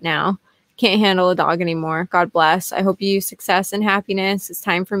cat now. Can't handle a dog anymore. God bless. I hope you use success and happiness. It's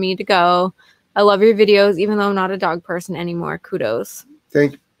time for me to go. I love your videos, even though I'm not a dog person anymore. Kudos.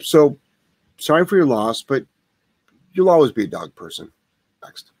 So sorry for your loss, but you'll always be a dog person.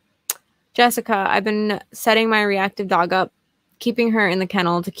 Next. Jessica, I've been setting my reactive dog up, keeping her in the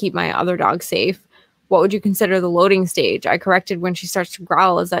kennel to keep my other dog safe. What would you consider the loading stage? I corrected when she starts to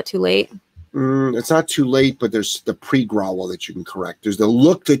growl. Is that too late? It's not too late, but there's the pre-growl that you can correct. There's the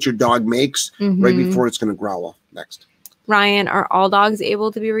look that your dog makes right before it's going to growl. Next. Ryan, are all dogs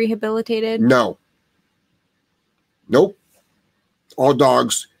able to be rehabilitated? No. Nope. All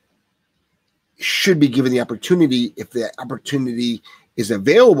dogs should be given the opportunity if the opportunity is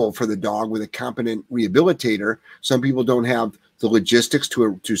available for the dog with a competent rehabilitator. Some people don't have the logistics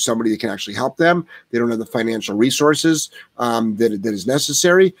to somebody that can actually help them. They don't have the financial resources that is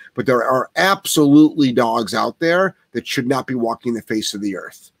necessary. But there are absolutely dogs out there that should not be walking the face of the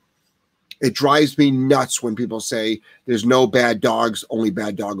earth. It drives me nuts when people say there's no bad dogs, only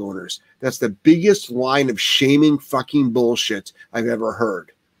bad dog owners. That's the biggest line of shaming fucking bullshit I've ever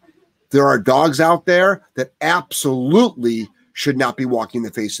heard. There are dogs out there that absolutely should not be walking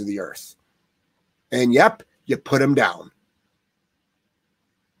the face of the earth. And yep, you put them down.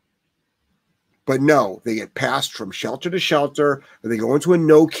 But no, they get passed from shelter to shelter, or they go into a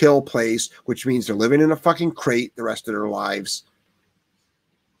no-kill place, which means they're living in a fucking crate the rest of their lives.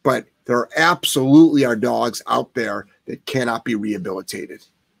 But there absolutely are dogs out there that cannot be rehabilitated.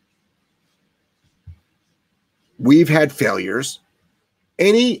 We've had failures.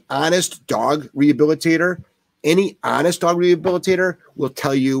 Any honest dog rehabilitator will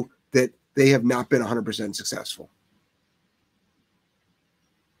tell you that they have not been 100% successful.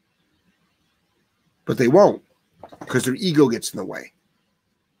 But they won't, because their ego gets in the way.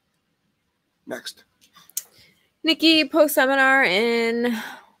 Next. Nikki, post-seminar in,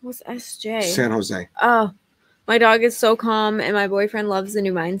 what's SJ? San Jose. Oh, my dog is so calm, and my boyfriend loves the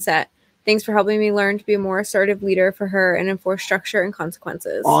new mindset. Thanks for helping me learn to be a more assertive leader for her and enforce structure and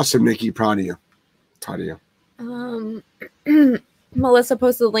consequences. Awesome, Nikki. Proud of you. Proud of you. Melissa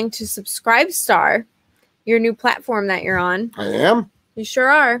posted a link to Subscribestar, your new platform that you're on. I am? You sure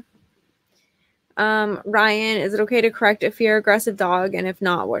are. Ryan, is it okay to correct a fear-aggressive dog? And if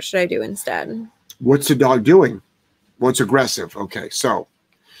not, what should I do instead? What's the dog doing? What's aggressive? Okay, so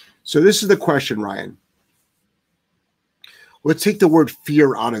this is the question, Ryan. Let's take the word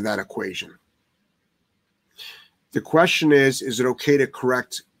fear out of that equation. The question is it okay to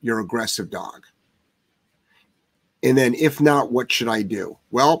correct your aggressive dog? And then if not, what should I do?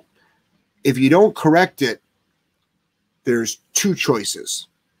 Well, if you don't correct it, there's two choices.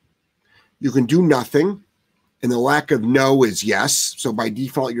 You can do nothing, and the lack of no is yes. So by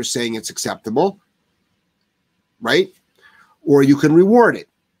default, you're saying it's acceptable, right? Or you can reward it,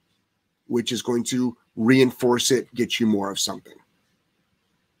 which is going to reinforce it, get you more of something.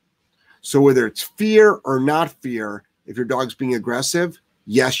 So whether it's fear or not fear, if your dog's being aggressive,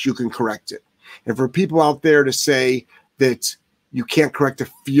 yes, you can correct it. And for people out there to say that you can't correct a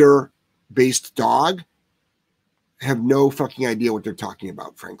fear-based dog, have no fucking idea what they're talking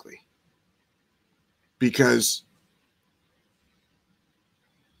about, frankly. Because,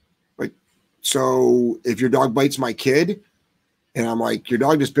 like, so if your dog bites my kid, and I'm like, your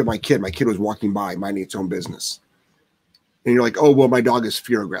dog just bit my kid was walking by, minding its own business. And you're like, oh, well, my dog is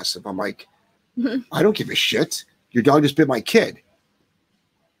fear aggressive. I'm like, I don't give a shit. Your dog just bit my kid.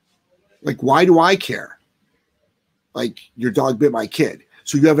 Like, why do I care? Like, your dog bit my kid.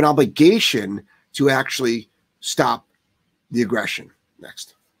 So you have an obligation to actually stop the aggression.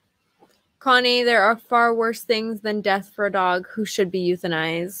 Next. Connie, there are far worse things than death for a dog who should be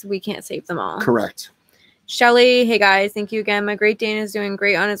euthanized. We can't save them all. Correct. Shelly, hey guys, thank you again. My Great Dane is doing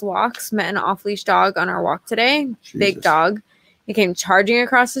great on his walks. Met an off-leash dog on our walk today. Jesus. Big dog. He came charging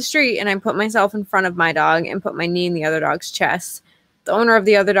across the street, and I put myself in front of my dog and put my knee in the other dog's chest. The owner of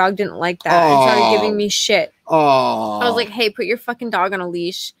the other dog didn't like that and started giving me shit. Oh. I was like, hey, put your fucking dog on a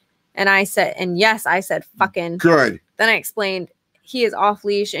leash. And I said, fucking. Good. Then I explained, he is off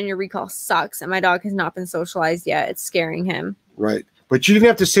leash and your recall sucks. And my dog has not been socialized yet. It's scaring him. Right. But you didn't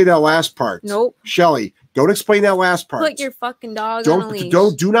have to say that last part. Nope. Shelly, don't explain that last part. Put your fucking dog on a leash.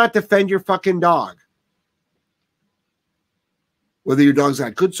 Do not defend your fucking dog. Whether your dog's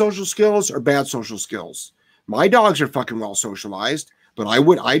got good social skills or bad social skills. My dogs are fucking well socialized, but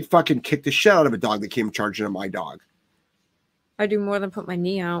I'd fucking kick the shit out of a dog that came charging at my dog. I do more than put my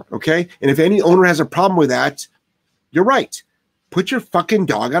knee out. Okay? And if any owner has a problem with that, you're right. Put your fucking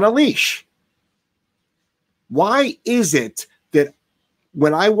dog on a leash. Why is it that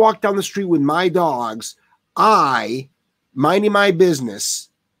when I walk down the street with my dogs, I, minding my business,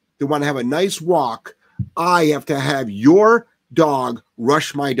 that want to have a nice walk, I have to have your dog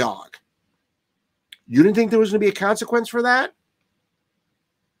rush my dog? You didn't think there was going to be a consequence for that?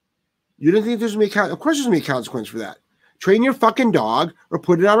 You didn't think there's going to be of course there's going to be a consequence for that. Train your fucking dog or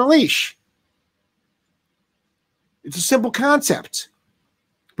put it on a leash. It's a simple concept.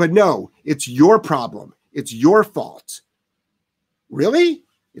 But no, it's your problem. It's your fault. Really?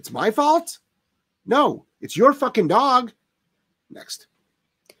 It's my fault? No, it's your fucking dog. Next.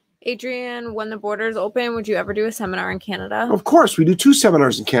 Adrian, when the borders open, would you ever do a seminar in Canada? Of course, we do 2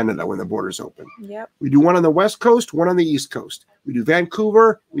 seminars in Canada when the borders open. Yep. We do one on the West Coast, one on the East Coast. We do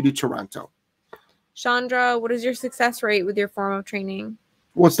Vancouver, we do Toronto. Chandra, what is your success rate with your form of training?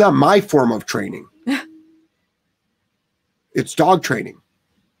 Well, it's not my form of training. It's dog training.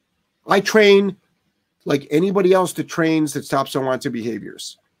 I train like anybody else that trains that stops unwanted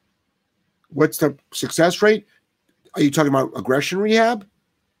behaviors. What's the success rate? Are you talking about aggression rehab?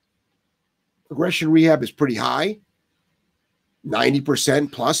 Aggression rehab is pretty high,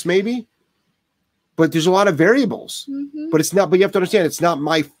 90% plus maybe. But there's a lot of variables. But it's not, but you have to understand, it's not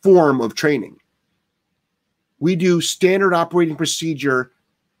my form of training. We do standard operating procedure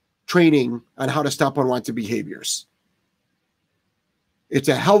training on how to stop unwanted behaviors. It's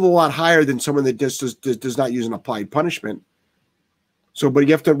a hell of a lot higher than someone that does not use an applied punishment. So, but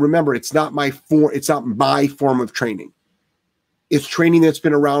you have to remember, it's not my form of training. It's training that's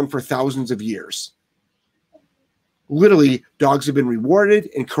been around for thousands of years. Literally, dogs have been rewarded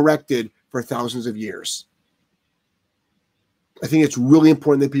and corrected for thousands of years. I think it's really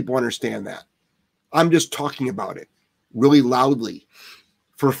important that people understand that. I'm just talking about it really loudly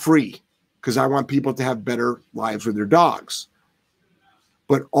for free because I want people to have better lives with their dogs.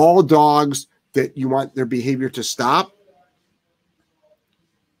 But all dogs that you want their behavior to stop,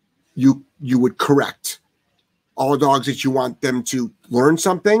 you would correct. All dogs that you want them to learn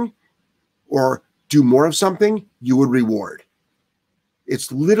something or do more of something, you would reward.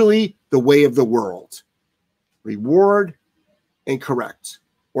 It's literally the way of the world. Reward and correct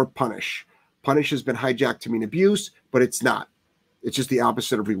or punish. Punish has been hijacked to mean abuse, but it's not. It's just the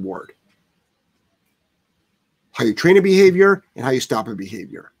opposite of reward. How you train a behavior and how you stop a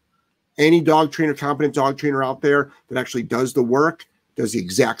behavior. Any dog trainer, competent dog trainer out there that actually does the work does the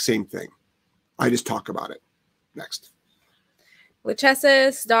exact same thing. I just talk about it. Next.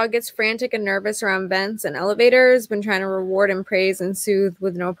 Lachesis, dog gets frantic and nervous around vents and elevators. Been trying to reward and praise and soothe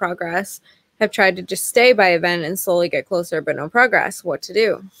with no progress. Have tried to just stay by a vent and slowly get closer, but no progress. What to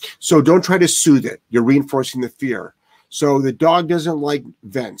do? So don't try to soothe it. You're reinforcing the fear. So the dog doesn't like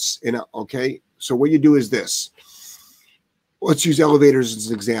vents. Okay? So what you do is this. Let's use elevators as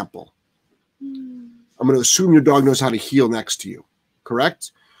an example. I'm going to assume your dog knows how to heel next to you.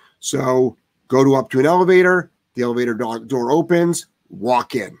 Correct? So go up to an elevator. The elevator door opens.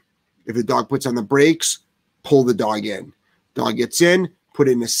 Walk in. If the dog puts on the brakes, pull the dog in. Dog gets in. Put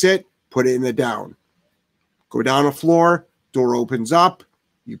it in a sit. Put it in a down. Go down the floor. Door opens up.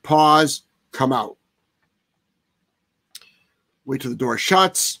 You pause. Come out. Wait till the door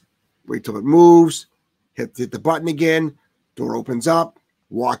shuts. Wait till it moves. Hit the button again. Door opens up.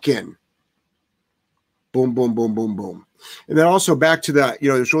 Walk in. Boom, boom, boom, boom, boom. And then also back to the,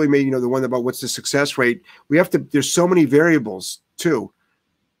 it's really made, the one about what's the success rate. There's so many variables too.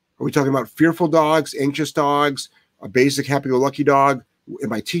 Are we talking about fearful dogs, anxious dogs, a basic happy-go-lucky dog?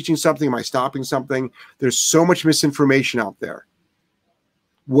 Am I teaching something? Am I stopping something? There's so much misinformation out there.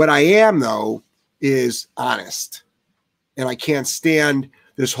 What I am, though, is honest. And I can't stand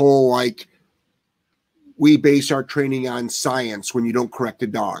this whole, we base our training on science when you don't correct a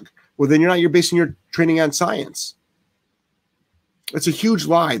dog. Well, then you're basing your training on science. It's a huge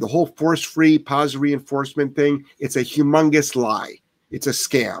lie. The whole force-free positive reinforcement thing, it's a humongous lie. It's a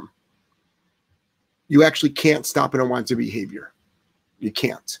scam. You actually can't stop an unwanted behavior. You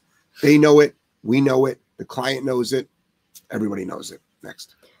can't. They know it. We know it. The client knows it. Everybody knows it.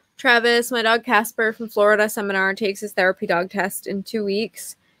 Next. Travis, my dog Casper from Florida seminar takes his therapy dog test in 2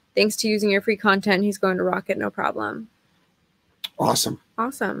 weeks. Thanks to using your free content, he's going to rock it, no problem. Awesome.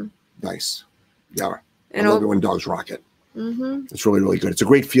 Awesome. Nice. Yeah. And I love it when dogs rock it. Mm-hmm. It's really, really good. It's a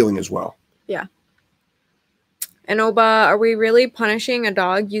great feeling as well. Yeah. And Oba, are we really punishing a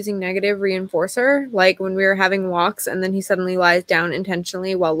dog using negative reinforcer? Like when we were having walks and then he suddenly lies down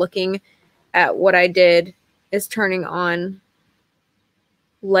intentionally while looking at what I did is turning on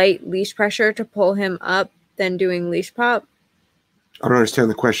light leash pressure to pull him up, then doing leash pop. I don't understand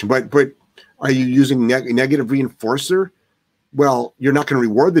the question, but are you using negative reinforcer Well, you're not going to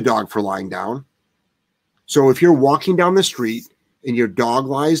reward the dog for lying down. So if you're walking down the street and your dog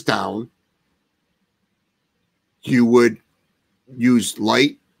lies down, you would use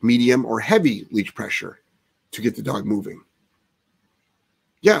light, medium, or heavy leash pressure to get the dog moving.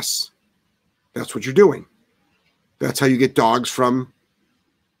 Yes, that's what you're doing. That's how you get dogs from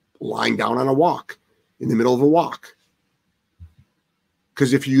lying down on a walk, in the middle of a walk.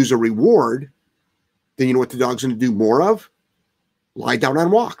 Because if you use a reward, then you know what the dog's going to do more of? Lie down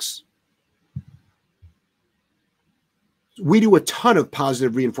on walks. We do a ton of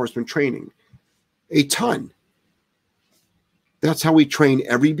positive reinforcement training. A ton. That's how we train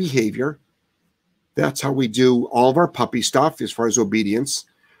every behavior. That's how we do all of our puppy stuff as far as obedience.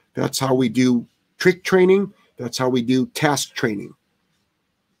 That's how we do trick training. That's how we do task training.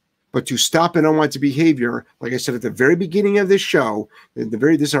 But to stop an unwanted behavior, like I said at the very beginning of this show,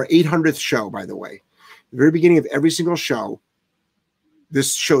 this is our 800th show, by the way. The very beginning of every single show,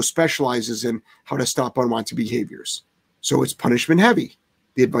 this show specializes in how to stop unwanted behaviors. So it's punishment heavy.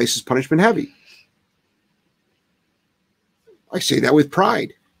 The advice is punishment heavy. I say that with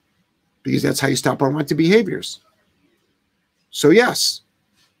pride because that's how you stop unwanted behaviors. So yes,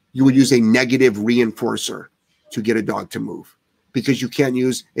 you would use a negative reinforcer to get a dog to move because you can't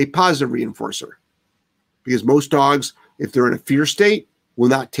use a positive reinforcer because most dogs, if they're in a fear state, will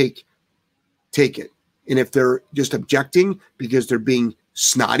not take it. And if they're just objecting because they're being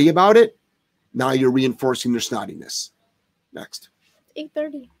snotty about it, now you're reinforcing their snottiness. Next.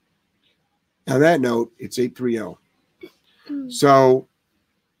 8:30. On that note, it's 8:30. So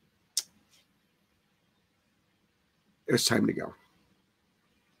it's time to go.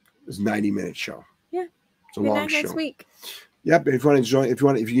 It's a 90-minute show. Yeah. It's a long show. Next week. Yep. If you want to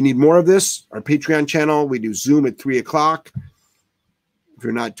join, if you need more of this, our Patreon channel, we do Zoom at 3:00. If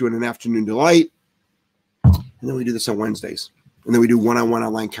you're not doing an afternoon delight, and then we do this on Wednesdays, and then we do one-on-one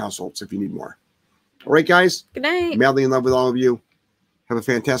online consults if you need more. All right, guys. Good night. Madly in love with all of you. Have a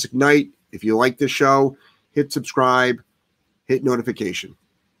fantastic night. If you like this show, hit subscribe, hit notification.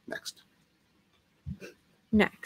 Next.